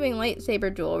the ensuing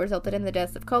lightsaber duel resulted in the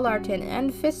deaths of Kolar, Tiin,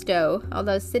 and Fisto.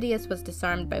 Although Sidious was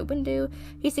disarmed by Windu,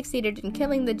 he succeeded in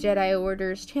killing the Jedi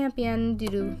Order's champion due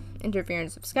to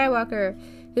interference of Skywalker,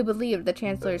 who believed the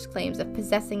Chancellor's claims of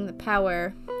possessing the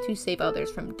power to save others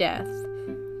from death.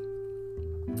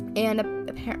 And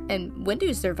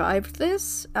Windu survived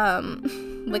this.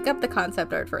 Look up the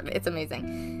concept art for it. It's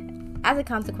amazing. As a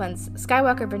consequence,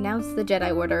 Skywalker renounced the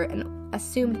Jedi Order and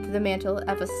assumed the mantle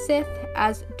of a Sith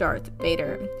as Darth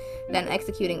Vader, then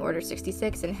executing Order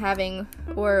 66 and having,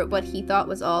 or what he thought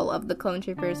was all of the clone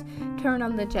troopers, turn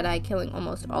on the Jedi, killing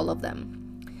almost all of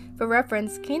them. For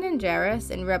reference, Kanan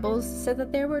Jarrus in Rebels said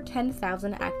that there were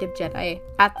 10,000 active Jedi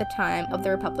at the time of the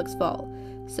Republic's fall,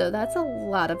 so that's a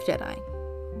lot of Jedi.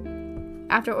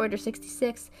 After Order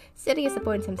 66, Sidious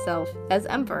appoints himself as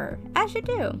Emperor, as you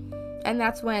do. And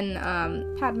that's when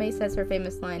Padme says her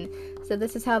famous line, "So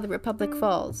this is how the Republic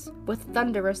falls, with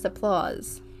thunderous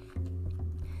applause."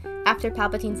 After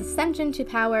Palpatine's ascension to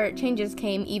power, changes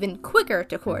came even quicker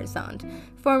to Coruscant,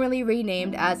 formerly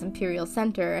renamed as Imperial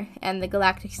Center, and from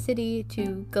Galactic City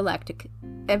to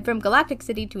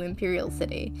Imperial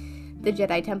City. The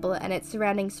Jedi Temple and its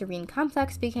surrounding serene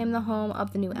complex became the home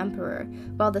of the new Emperor.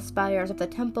 While the spires of the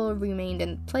temple remained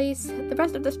in place, the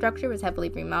rest of the structure was heavily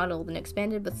remodeled and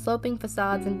expanded with sloping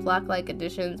facades and block-like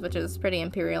additions, which is pretty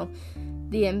imperial.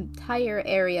 The entire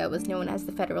area was known as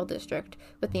the Federal District,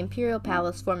 with the Imperial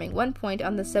Palace forming one point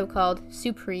on the so-called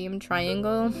Supreme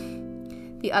Triangle.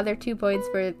 The other 2 points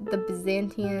were the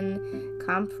Byzantine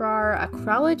Comprar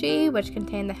Acrology, which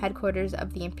contained the headquarters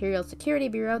of the Imperial Security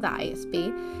Bureau, the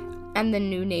ISB, and the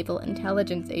new Naval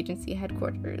Intelligence Agency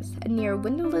headquarters, a near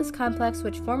windowless complex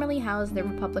which formerly housed the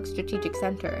Republic's strategic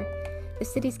center. The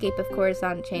cityscape of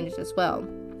Coruscant changed as well.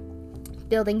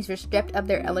 Buildings were stripped of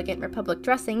their elegant Republic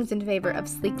dressings in favor of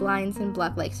sleek lines and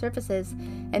block-like surfaces,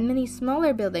 and many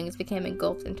smaller buildings became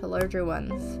engulfed into larger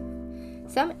ones.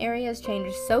 Some areas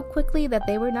changed so quickly that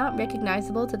they were not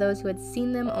recognizable to those who had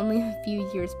seen them only a few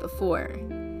years before.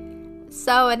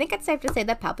 So I think it's safe to say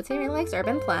that Palpatine really likes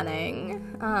urban planning.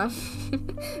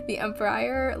 The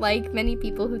Empire, like many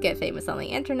people who get famous on the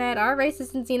internet, are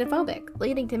racist and xenophobic,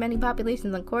 leading to many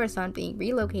populations on Coruscant being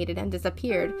relocated and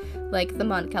disappeared, like the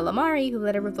Mon Calamari, who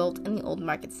led a revolt in the Old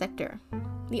Market sector.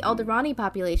 The Alderani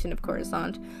population of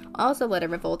Coruscant also led a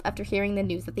revolt after hearing the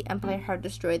news that the Empire had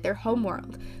destroyed their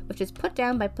homeworld, which was put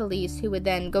down by police who would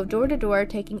then go door to door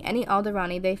taking any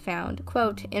Alderani they found,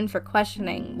 quote, in for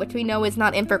questioning, which we know is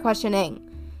not in for questioning.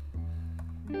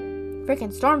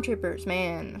 Freaking stormtroopers,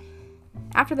 man.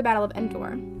 After the Battle of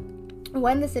Endor,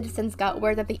 when the citizens got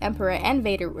word that the Emperor and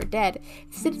Vader were dead,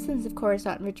 the citizens of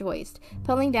Coruscant rejoiced,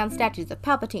 pulling down statues of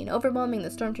Palpatine, overwhelming the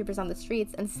stormtroopers on the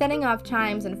streets, and setting off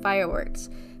chimes and fireworks.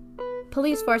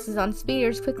 Police forces on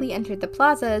speeders quickly entered the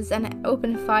plazas and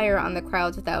opened fire on the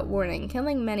crowds without warning,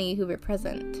 killing many who were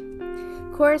present.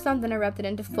 Coruscant then erupted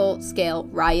into full-scale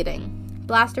rioting.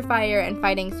 Blaster fire and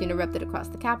fighting soon erupted across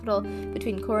the capital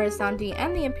between Coruscanti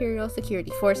and the Imperial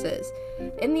security forces.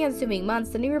 In the ensuing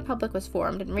months, the New Republic was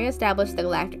formed and re-established the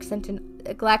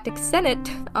Galactic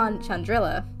Senate on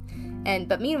Chandrila.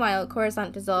 But meanwhile,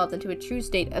 Coruscant dissolved into a true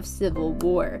state of civil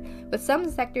war, with some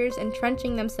sectors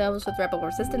entrenching themselves with rebel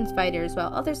resistance fighters,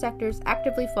 while other sectors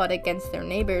actively fought against their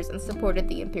neighbors and supported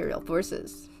the Imperial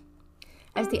forces.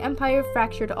 As the Empire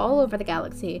fractured all over the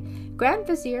galaxy, Grand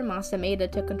Vizier Masa Meda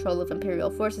took control of Imperial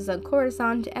forces on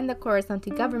Coruscant and the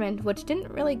Coruscanti government, which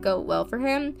didn't really go well for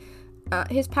him.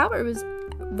 His power was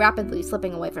rapidly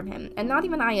slipping away from him, and not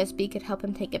even ISB could help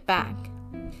him take it back.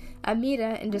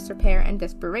 Amida, in disrepair and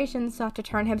desperation, sought to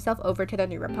turn himself over to the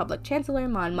New Republic Chancellor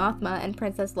Mon Mothma and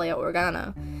Princess Leia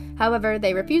Organa. However,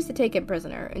 they refused to take him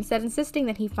prisoner, instead insisting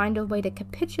that he find a way to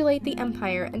capitulate the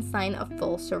Empire and sign a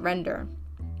full surrender.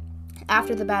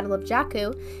 After the Battle of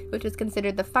Jakku, which was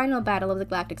considered the final battle of the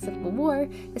Galactic Civil War,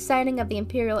 the signing of the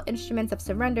Imperial Instruments of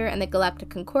Surrender and the Galactic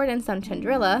Concordance on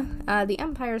Chandrila, the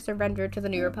Empire surrendered to the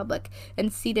New Republic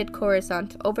and ceded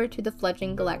Coruscant over to the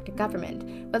fledgling Galactic government,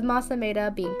 with Masa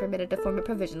Meda being permitted to form a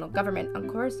provisional government on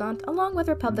Coruscant along with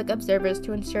Republic observers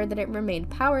to ensure that it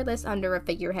remained powerless under a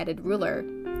figure-headed ruler.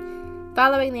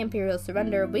 Following the Imperial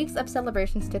surrender, weeks of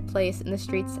celebrations took place in the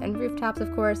streets and rooftops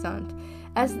of Coruscant,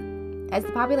 as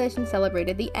the population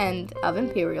celebrated the end of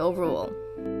Imperial rule.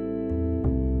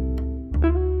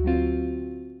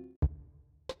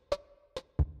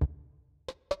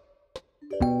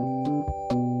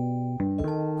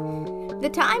 The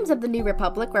times of the New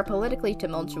Republic were politically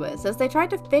tumultuous, as they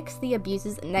tried to fix the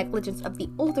abuses and negligence of the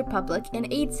Old Republic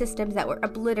and aid systems that were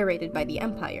obliterated by the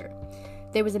Empire.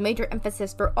 There was a major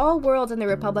emphasis for all worlds in the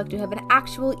Republic to have an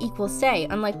actual equal say,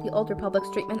 unlike the Old Republic's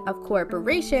treatment of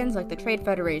corporations like the Trade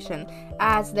Federation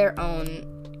as their own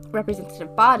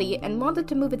representative body, and wanted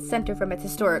to move its center from its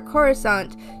historic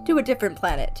Coruscant to a different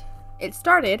planet. It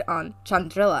started on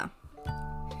Chandrila.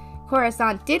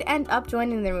 Coruscant did end up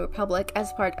joining the Republic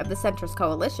as part of the Centrist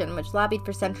Coalition, which lobbied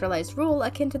for centralized rule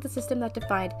akin to the system that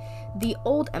defined the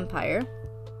Old Empire,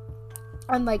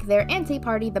 unlike their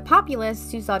anti-party, the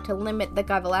Populists, who sought to limit the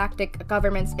galactic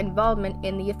government's involvement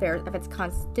in the affairs of its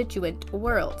constituent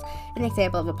world. An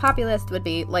example of a populist would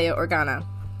be Leia Organa.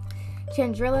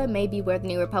 Chandrila may be where the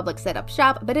New Republic set up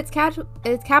shop, but its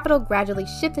capital gradually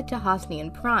shifted to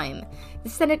Hosnian Prime. The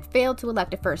Senate failed to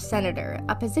elect a first senator,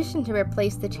 a position to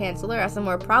replace the Chancellor as a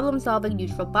more problem-solving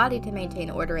neutral body to maintain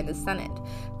order in the Senate.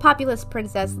 Populist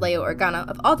Princess Leia Organa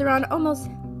of Alderaan almost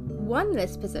won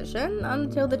this position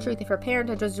until the truth of her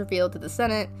parentage was revealed to the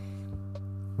Senate.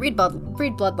 Read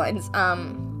Bloodlines.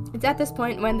 It's at this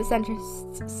point when the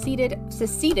centrists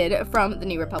seceded from the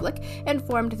New Republic and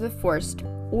formed the First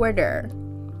Order.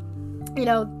 You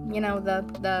know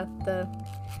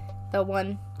the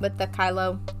one with the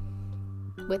Kylo.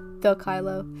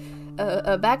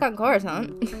 Back on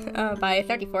Coruscant, by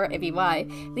 34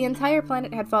 ABY, the entire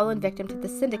planet had fallen victim to the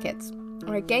syndicates,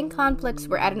 where gang conflicts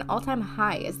were at an all-time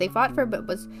high as they fought for what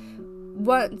was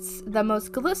once the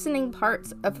most glistening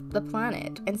parts of the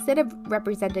planet. Instead of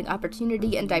representing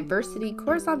opportunity and diversity,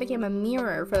 Coruscant became a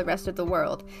mirror for the rest of the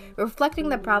world, reflecting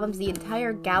the problems the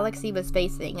entire galaxy was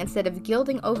facing instead of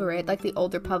gilding over it like the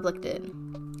Old Republic did.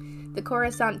 The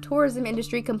Coruscant tourism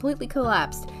industry completely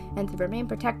collapsed, and to remain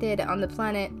protected on the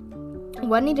planet,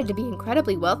 one needed to be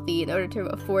incredibly wealthy in order to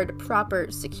afford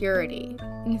proper security.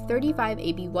 In 35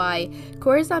 ABY,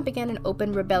 Coruscant began an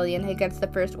open rebellion against the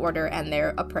First Order and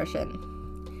their oppression.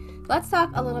 Let's talk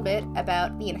a little bit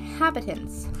about the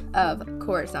inhabitants of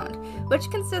Coruscant, which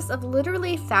consists of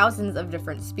literally thousands of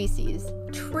different species.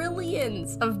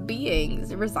 Trillions of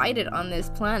beings resided on this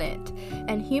planet,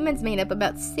 and humans made up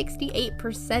about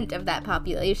 68% of that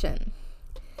population.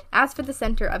 As for the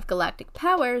center of galactic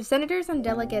power, senators and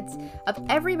delegates of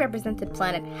every represented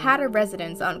planet had a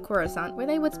residence on Coruscant where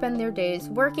they would spend their days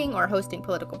working or hosting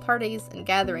political parties and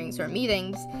gatherings or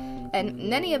meetings, and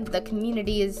many of the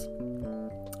communities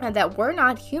that were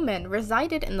not human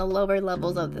resided in the lower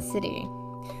levels of the city.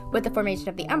 With the formation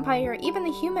of the Empire, even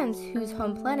the humans whose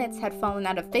home planets had fallen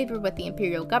out of favor with the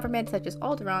Imperial government, such as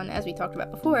Alderaan, as we talked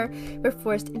about before, were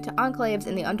forced into enclaves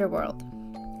in the underworld.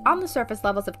 On the surface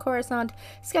levels of Coruscant,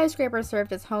 skyscrapers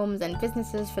served as homes and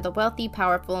businesses for the wealthy,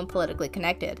 powerful, and politically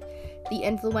connected. The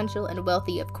influential and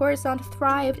wealthy of Coruscant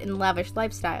thrived in lavish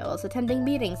lifestyles, attending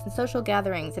meetings and social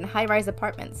gatherings in high-rise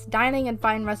apartments, dining in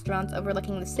fine restaurants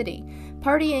overlooking the city,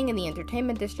 partying in the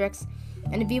entertainment districts,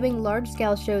 and viewing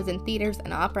large-scale shows in theaters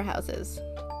and opera houses.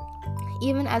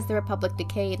 Even as the Republic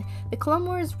decayed, the Clone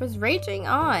Wars was raging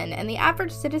on, and the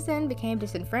average citizen became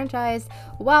disenfranchised,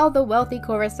 while the wealthy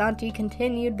Coruscanti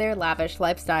continued their lavish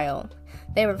lifestyle.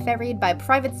 They were ferried by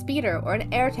private speeder or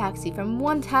an air taxi from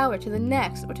one tower to the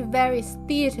next, or to various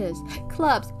theaters,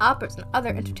 clubs, operas, and other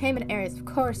entertainment areas of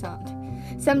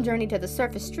Coruscant. Some journeyed to the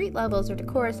surface street levels or to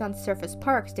Coruscant's surface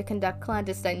parks to conduct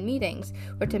clandestine meetings,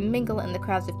 or to mingle in the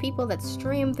crowds of people that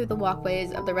streamed through the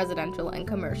walkways of the residential and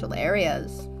commercial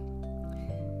areas.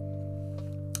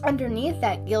 Underneath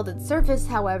that gilded surface,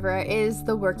 however, is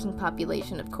the working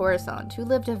population of Coruscant, who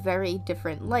lived a very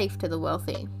different life to the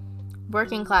wealthy.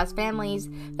 Working-class families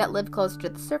that lived closer to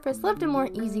the surface lived a more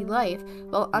easy life,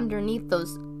 while underneath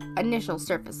those initial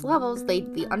surface levels lay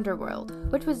the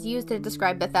underworld, which was used to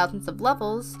describe the thousands of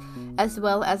levels, as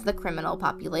well as the criminal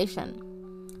population.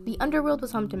 The underworld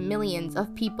was home to millions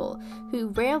of people who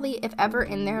rarely, if ever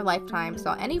in their lifetime,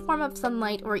 saw any form of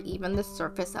sunlight or even the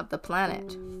surface of the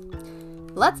planet.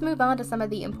 Let's move on to some of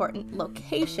the important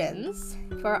locations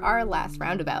for our last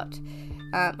roundabout.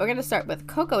 We're going to start with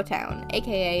Cocoa Town,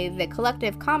 aka the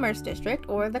Collective Commerce District,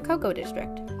 or the Cocoa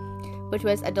District, which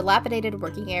was a dilapidated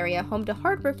working area home to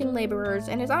hard-working laborers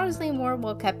and is honestly more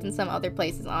well-kept than some other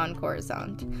places on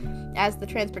Coruscant, as the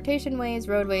transportation ways,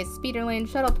 roadways, speeder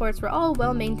lanes, shuttle ports were all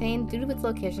well-maintained due to its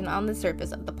location on the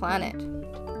surface of the planet.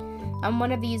 On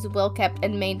one of these well-kept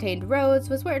and maintained roads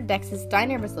was where Dex's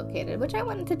Diner was located, which I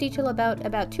went into detail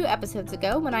about 2 episodes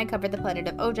ago when I covered the planet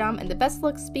of Ojam and the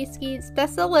Basilisk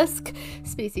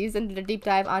species and did a deep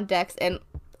dive on Dex and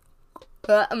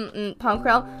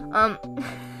Ponkrell.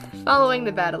 Following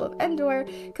the Battle of Endor,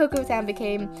 Cocoa Town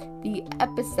became the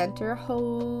epicenter.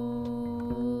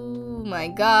 Oh my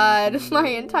god, my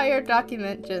entire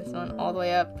document just went all the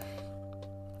way up.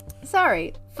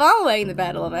 Following the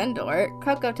Battle of Endor,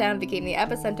 Cocoa Town became the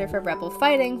epicenter for rebel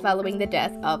fighting following the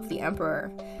death of the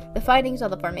Emperor. The fighting saw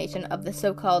the formation of the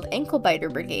so-called Ankle-Biter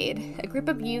Brigade, a group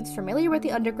of youths familiar with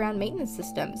the underground maintenance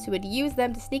systems who would use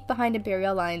them to sneak behind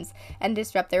Imperial lines and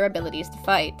disrupt their abilities to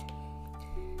fight.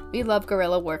 We love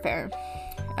guerrilla warfare.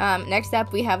 Next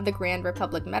up, we have the Grand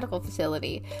Republic Medical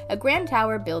Facility, a grand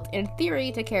tower built in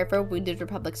theory to care for wounded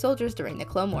Republic soldiers during the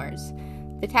Clone Wars.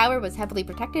 The tower was heavily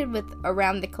protected with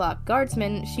around-the-clock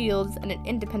guardsmen, shields, and an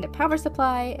independent power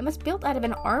supply, and was built out of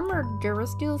an armored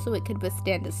durasteel so it could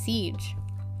withstand a siege.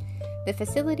 The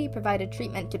facility provided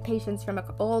treatment to patients from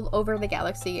all over the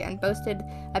galaxy and boasted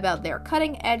about their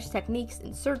cutting-edge techniques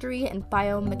in surgery and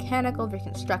biomechanical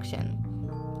reconstruction.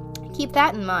 Keep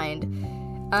that in mind.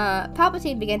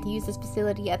 Palpatine began to use this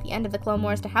facility at the end of the Clone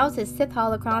Wars to house his Sith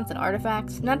holocrons and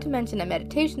artifacts, not to mention a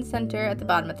meditation center at the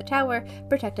bottom of the tower,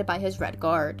 protected by his Red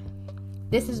Guard.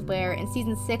 This is where, in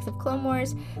Season 6 of Clone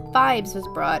Wars, Vibes was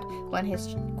brought when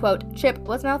his, quote, chip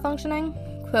was malfunctioning,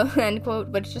 quote, end quote,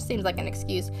 which just seems like an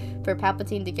excuse for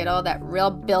Palpatine to get all that real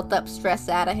built-up stress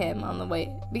out of him on the way,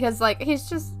 because, like, he's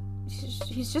just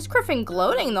criffing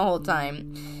gloating the whole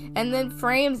time. And then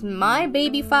frames my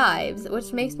baby Fives,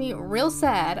 which makes me real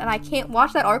sad, and I can't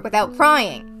watch that arc without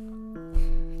crying.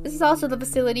 This is also the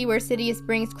facility where Sidious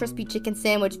brings crispy chicken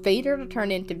sandwich Vader to turn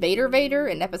into Vader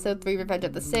in Episode 3 Revenge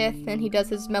of the Sith, and he does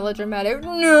his melodramatic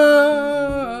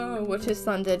 "no," which his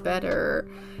son did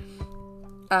better.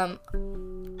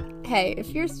 Hey,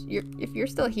 if you're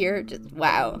still here, just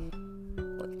wow.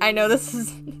 I know this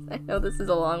is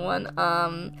a long one,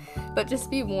 but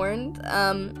just be warned,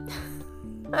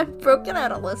 I've broken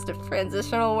out a list of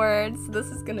transitional words. This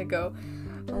is gonna go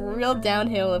real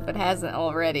downhill if it hasn't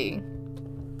already.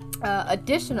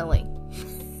 Additionally,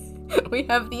 we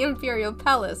have the Imperial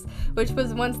Palace, which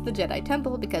was once the Jedi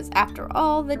Temple, because after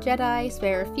all the Jedi,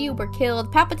 spare a few, were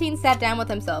killed. Palpatine sat down with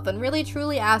himself and really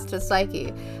truly asked his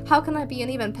psyche, "How can I be an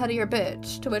even pettier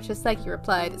bitch?" To which his psyche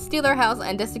replied, "Steal their house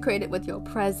and desecrate it with your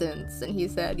presence." And he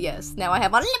said, "Yes, now I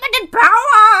have unlimited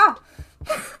power!"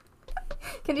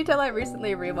 Can you tell I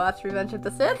recently rewatched Revenge of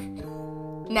the Sith?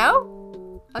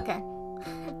 No? Okay.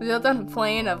 Built on a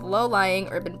plain of low-lying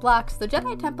urban blocks, the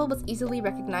Jedi Temple was easily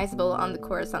recognizable on the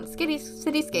Coruscant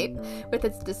cityscape with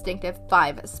its distinctive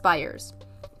 5 spires.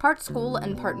 Part school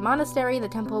and part monastery, the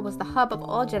temple was the hub of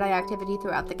all Jedi activity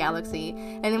throughout the galaxy,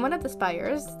 and in one of the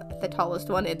spires, the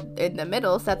tallest one in the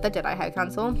middle, sat the Jedi High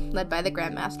Council, led by the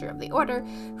Grand Master of the Order,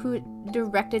 who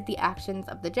directed the actions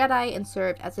of the Jedi and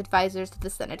served as advisors to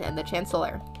the Senate and the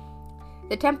Chancellor.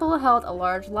 The temple held a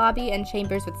large lobby and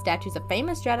chambers with statues of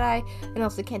famous Jedi, and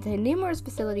also contained numerous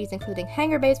facilities including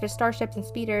hangar bays for starships and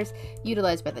speeders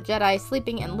utilized by the Jedi,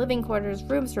 sleeping and living quarters,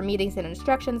 rooms for meetings and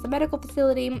instructions, a medical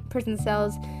facility, prison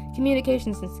cells,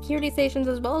 communications and security stations,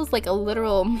 as well as a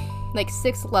literal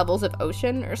 6 levels of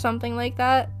ocean or something like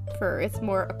that for its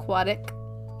more aquatic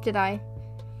Jedi.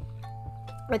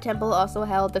 The temple also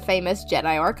held the famous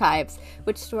Jedi Archives,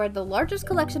 which stored the largest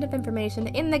collection of information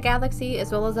in the galaxy,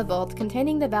 as well as a vault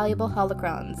containing the valuable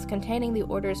holocrons, containing the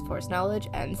Order's Force knowledge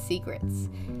and secrets.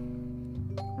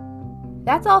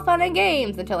 That's all fun and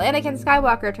games until Anakin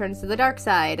Skywalker turns to the dark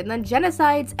side and then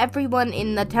genocides everyone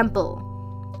in the temple.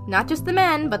 Not just the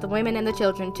men, but the women and the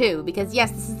children too, because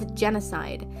yes, this is a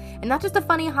genocide. And not just a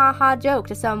funny ha-ha joke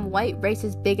to some white,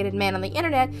 racist, bigoted man on the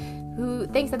internet who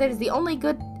thinks that it is the only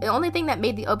thing that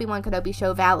made the Obi-Wan Kenobi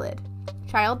show valid.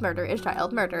 Child murder is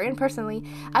child murder, and personally,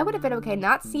 I would have been okay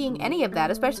not seeing any of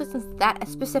that, especially since that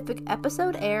specific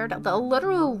episode aired the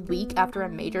literal week after a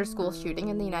major school shooting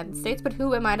in the United States, but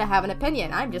who am I to have an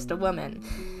opinion? I'm just a woman.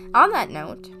 On that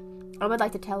note, I would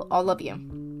like to tell all of you,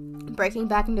 breaking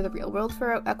back into the real world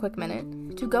for a quick minute,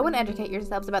 to go and educate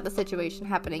yourselves about the situation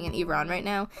happening in Iran right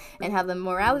now, and how the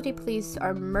morality police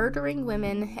are murdering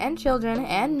women and children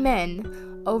and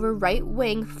men over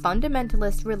right-wing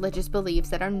fundamentalist religious beliefs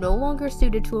that are no longer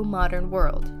suited to a modern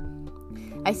world.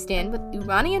 I stand with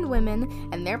Iranian women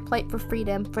and their plight for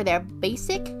freedom, for their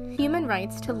basic human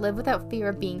rights to live without fear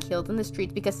of being killed in the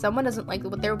streets because someone doesn't like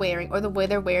what they're wearing or the way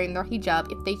they're wearing their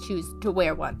hijab if they choose to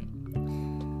wear one.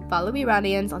 Follow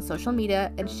Iranians on social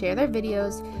media and share their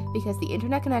videos because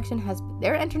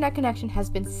their internet connection has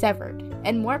been severed,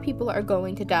 and more people are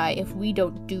going to die if we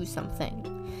don't do something.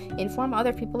 Inform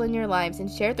other people in your lives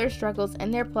and share their struggles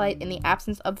and their plight in the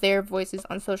absence of their voices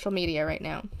on social media right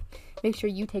now. Make sure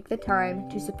you take the time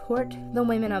to support the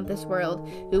women of this world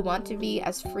who want to be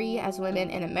as free as women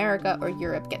in America or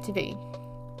Europe get to be,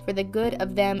 for the good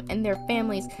of them and their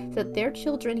families so that their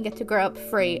children get to grow up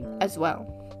free as well.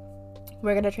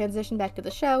 We're going to transition back to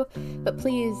the show, but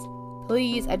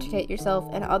please educate yourself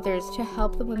and others to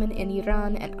help the women in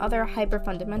Iran and other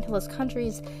hyper-fundamentalist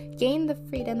countries gain the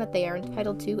freedom that they are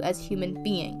entitled to as human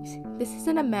beings. This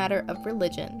isn't a matter of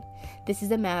religion. This is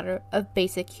a matter of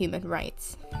basic human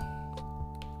rights.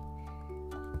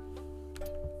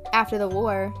 After the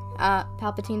war,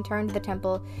 Palpatine turned the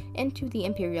temple into the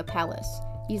Imperial Palace,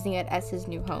 using it as his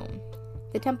new home.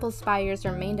 The temple's spires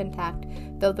remained intact,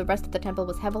 though the rest of the temple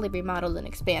was heavily remodeled and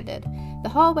expanded. The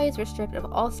hallways were stripped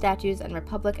of all statues and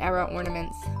Republic-era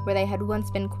ornaments. Where they had once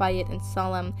been quiet and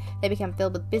solemn, they became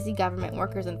filled with busy government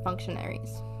workers and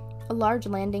functionaries. A large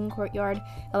landing courtyard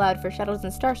allowed for shuttles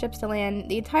and starships to land.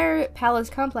 The entire palace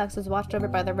complex was watched over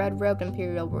by the red-robed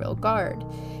Imperial Royal Guard,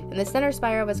 and the center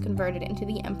spire was converted into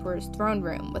the Emperor's throne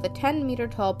room, with a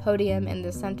 10-meter-tall podium in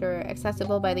the center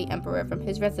accessible by the Emperor from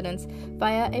his residence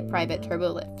via a private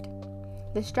turbolift.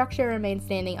 The structure remained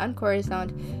standing on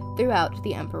Coruscant throughout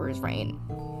the Emperor's reign.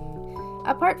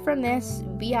 Apart from this,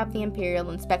 we have the Imperial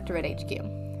Inspectorate HQ.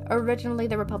 Originally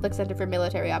the Republic Center for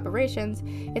Military Operations,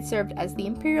 it served as the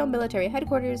Imperial Military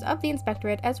Headquarters of the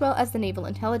Inspectorate as well as the Naval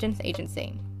Intelligence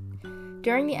Agency.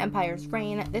 During the Empire's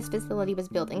reign, this facility was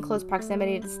built in close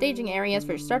proximity to staging areas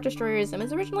for Star Destroyers and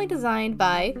was originally designed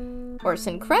by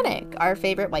Orson Krennic, our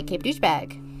favorite White Cape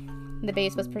douchebag. The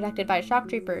base was protected by shock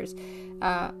troopers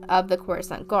of the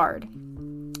Coruscant Guard.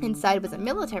 Inside was a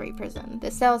military prison. The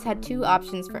cells had 2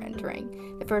 options for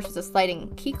entering. The first was a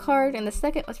sliding key card, and the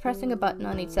second was pressing a button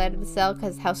on each side of the cell,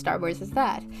 because how Star Wars is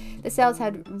that? The cells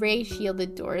had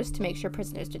ray-shielded doors to make sure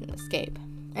prisoners didn't escape.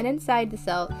 And inside the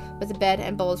cell was a bed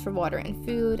and bowls for water and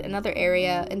food. Another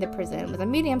area in the prison was a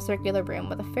medium circular room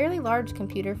with a fairly large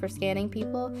computer for scanning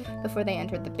people before they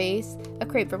entered the base, a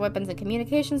crate for weapons and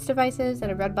communications devices,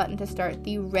 and a red button to start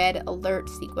the red alert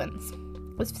sequence.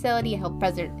 This facility held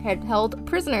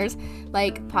prisoners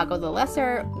like Pago the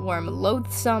Lesser, Worm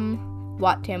Loathsome,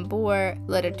 Wat Tambor,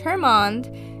 Lita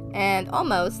Termond, and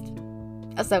almost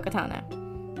Ahsoka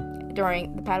Tano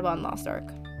during the Padawan Lost Ark.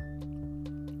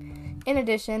 In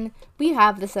addition, we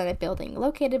have the Senate building,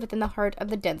 located within the heart of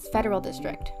the dense federal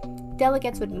district.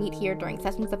 Delegates would meet here during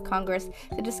sessions of Congress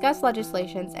to discuss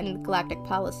legislations and galactic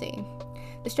policy.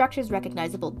 The structure's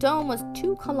recognizable dome was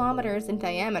 2 kilometers in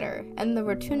diameter, and the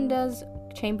Rotunda's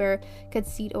chamber could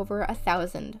seat over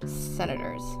 1,000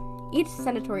 senators. Each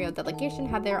senatorial delegation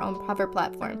had their own hover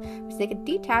platform, which they could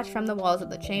detach from the walls of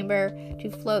the chamber to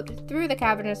float through the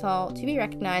cavernous hall to be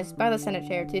recognized by the Senate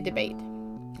chair to debate.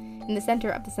 In the center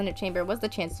of the Senate chamber was the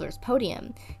Chancellor's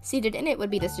podium. Seated in it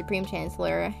would be the Supreme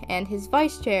Chancellor and his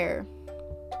Vice Chair.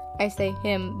 I say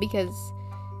him because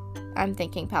I'm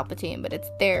thinking Palpatine, but it's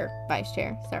their Vice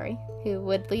Chair, who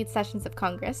would lead sessions of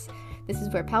Congress. This is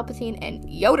where Palpatine and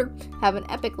Yoder have an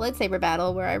epic lightsaber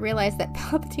battle where I realized that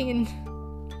Palpatine,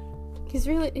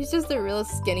 he's just a real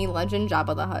skinny legend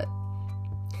Jabba the Hutt.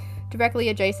 Directly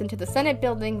adjacent to the Senate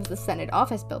building was the Senate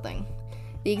office building.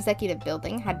 The executive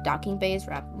building had docking bays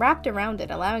wrapped around it,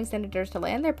 allowing senators to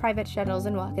land their private shuttles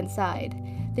and walk inside.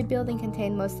 The building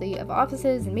contained mostly of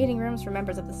offices and meeting rooms for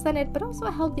members of the Senate, but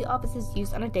also held the offices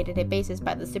used on a day-to-day basis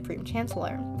by the Supreme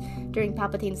Chancellor. During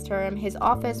Palpatine's term, his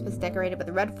office was decorated with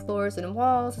red floors and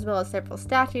walls, as well as several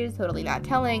statues, totally not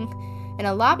telling, and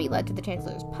a lobby led to the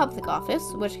Chancellor's public office,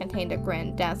 which contained a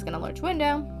grand desk and a large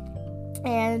window,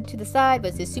 and to the side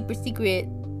was his super-secret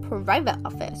private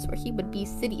office, where he would be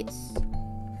Sidious.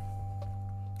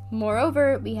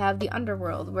 Moreover, we have the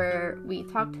underworld,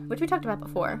 which we talked about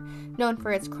before. Known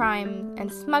for its crime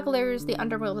and smugglers, the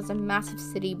underworld is a massive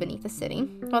city beneath a city,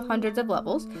 with hundreds of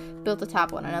levels, built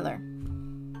atop one another.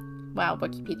 Wow,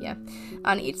 Wikipedia.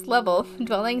 On each level,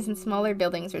 dwellings and smaller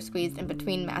buildings are squeezed in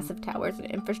between massive towers and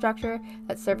infrastructure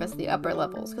that service the upper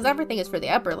levels. Because everything is for the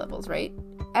upper levels, right?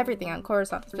 Everything on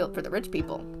Coruscant is built for the rich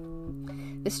people.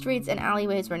 The streets and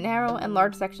alleyways were narrow, and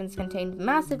large sections contained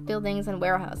massive buildings and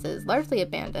warehouses, largely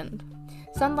abandoned.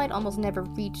 Sunlight almost never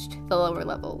reached the lower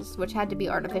levels, which had to be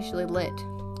artificially lit.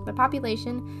 The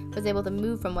population was able to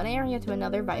move from one area to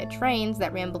another via trains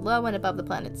that ran below and above the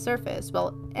planet's surface.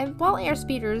 While air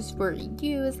speeders were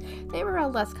used, they were a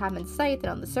less common sight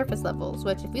than on the surface levels,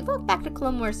 which, if we look back to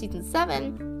Clone Wars Season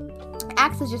 7,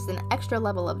 acts as just an extra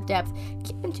level of depth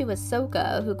given to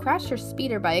Ahsoka, who crashed her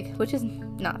speeder bike, which is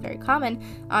not very common,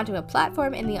 onto a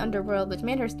platform in the underworld, which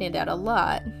made her stand out a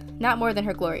lot. Not more than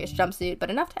her glorious jumpsuit,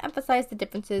 but enough to emphasize the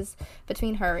differences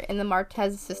between her and the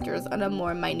Martez sisters on a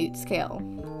more minute scale.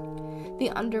 The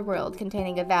underworld,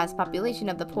 containing a vast population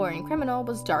of the poor and criminal,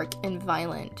 was dark and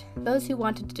violent. Those who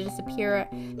wanted to disappear,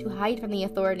 to hide from the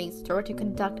authorities, or to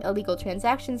conduct illegal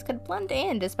transactions could blend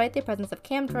in despite the presence of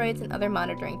cam droids and other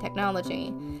monitoring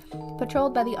technology.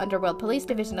 Patrolled by the Underworld Police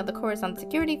Division of the Coruscant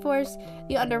Security Force,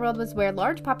 the underworld was where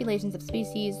large populations of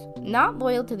species not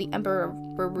loyal to the Emperor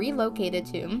were relocated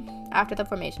to after the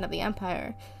formation of the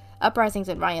Empire. Uprisings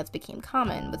and riots became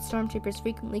common, with stormtroopers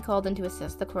frequently called in to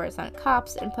assist the Coruscant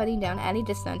cops in putting down any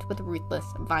dissent with ruthless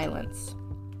violence.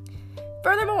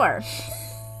 Furthermore,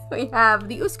 we have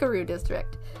the Uskaru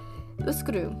district.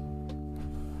 Uskaru,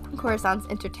 Coruscant's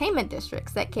entertainment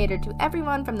districts that catered to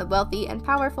everyone from the wealthy and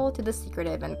powerful to the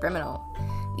secretive and criminal.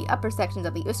 The upper sections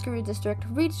of the Uskaru district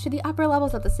reached to the upper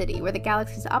levels of the city, where the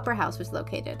galaxy's Opera House was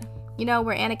located. You know,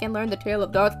 where Anakin learned the tale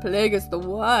of Darth Plagueis the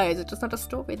Wise. It's just not a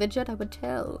story the Jedi would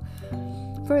tell.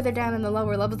 Further down in the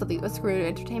lower levels of the Uskaru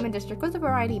Entertainment District was a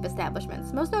variety of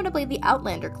establishments, most notably the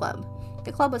Outlander Club.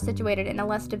 The club was situated in a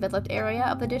less developed area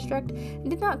of the district and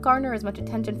did not garner as much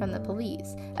attention from the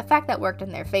police, a fact that worked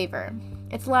in their favor.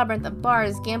 Its labyrinth of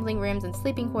bars, gambling rooms, and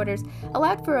sleeping quarters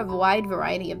allowed for a wide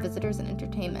variety of visitors and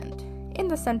entertainment. In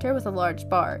the center was a large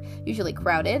bar, usually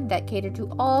crowded, that catered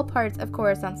to all parts of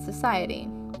Coruscant society.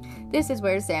 This is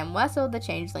where Zam Wessel, the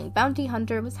changeling bounty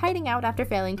hunter, was hiding out after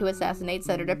failing to assassinate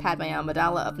Senator Padme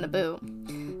Amidala of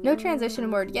Naboo. No transition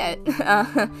word yet,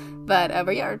 but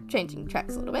we are changing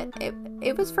tracks a little bit.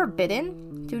 It was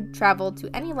forbidden to travel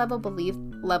to any level beneath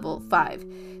level 5.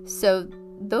 So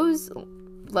those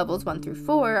levels 1 through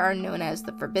 4 are known as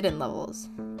the forbidden levels.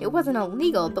 It wasn't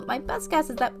illegal, but my best guess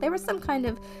is that there was some kind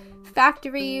of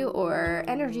factory or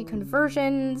energy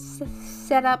conversions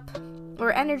set up,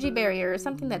 or energy barrier, or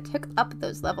something that took up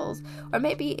those levels. Or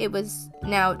maybe it was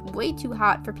now way too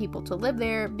hot for people to live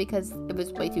there because it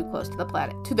was way too close to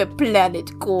the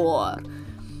planet core.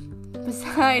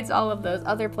 Besides all of those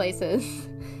other places,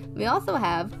 we also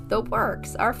have the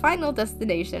Works, our final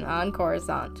destination on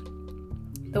Coruscant.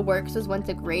 The Works was once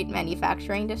a great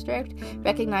manufacturing district,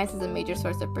 recognized as a major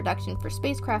source of production for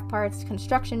spacecraft parts,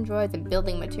 construction droids, and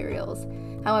building materials.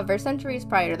 However, centuries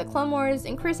prior to the Clone Wars,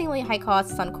 increasingly high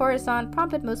costs on Coruscant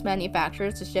prompted most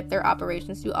manufacturers to shift their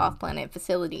operations to off-planet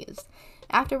facilities.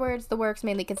 Afterwards, the Works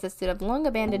mainly consisted of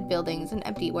long-abandoned buildings and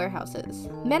empty warehouses,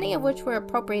 many of which were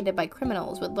appropriated by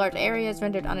criminals, with large areas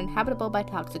rendered uninhabitable by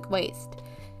toxic waste.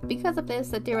 Because of this,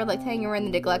 the derelict hangar in the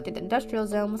neglected industrial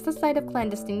zone was the site of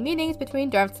clandestine meetings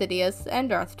between Darth Sidious and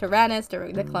Darth Tyrannus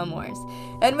during the Clone Wars.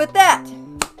 And with that,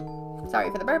 sorry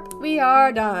for the burp, we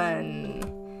are done.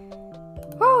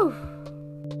 Whew.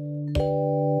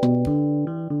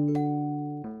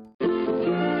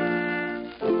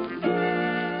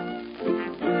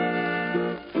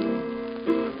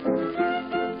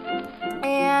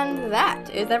 that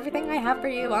is everything I have for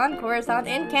you on Coruscant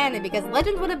in canon, because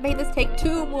Legends would have made this take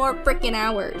 2 more freaking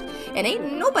hours, and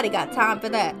ain't nobody got time for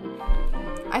that.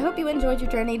 I hope you enjoyed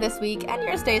your journey this week and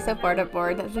your stay so far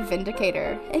aboard the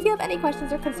Vindicator. If you have any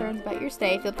questions or concerns about your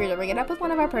stay, feel free to ring it up with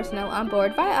one of our personnel on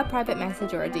board via a private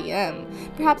message or a DM.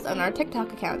 Perhaps on our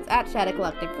TikTok accounts at Shadow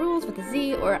Collective Rules with a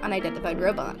Z or Unidentified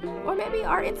Robot. Or maybe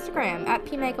our Instagram at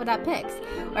pmako.pics.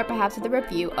 Or perhaps with a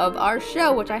review of our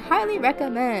show, which I highly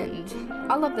recommend.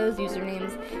 All of those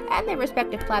usernames and their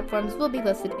respective platforms will be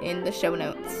listed in the show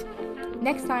notes.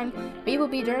 Next time, we will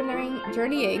be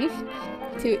journeying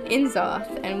to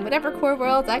Inzoth and whatever core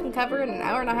worlds I can cover in an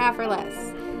hour and a half or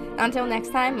less. Until next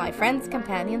time, my friends,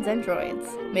 companions, and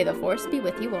droids, may the Force be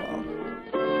with you all.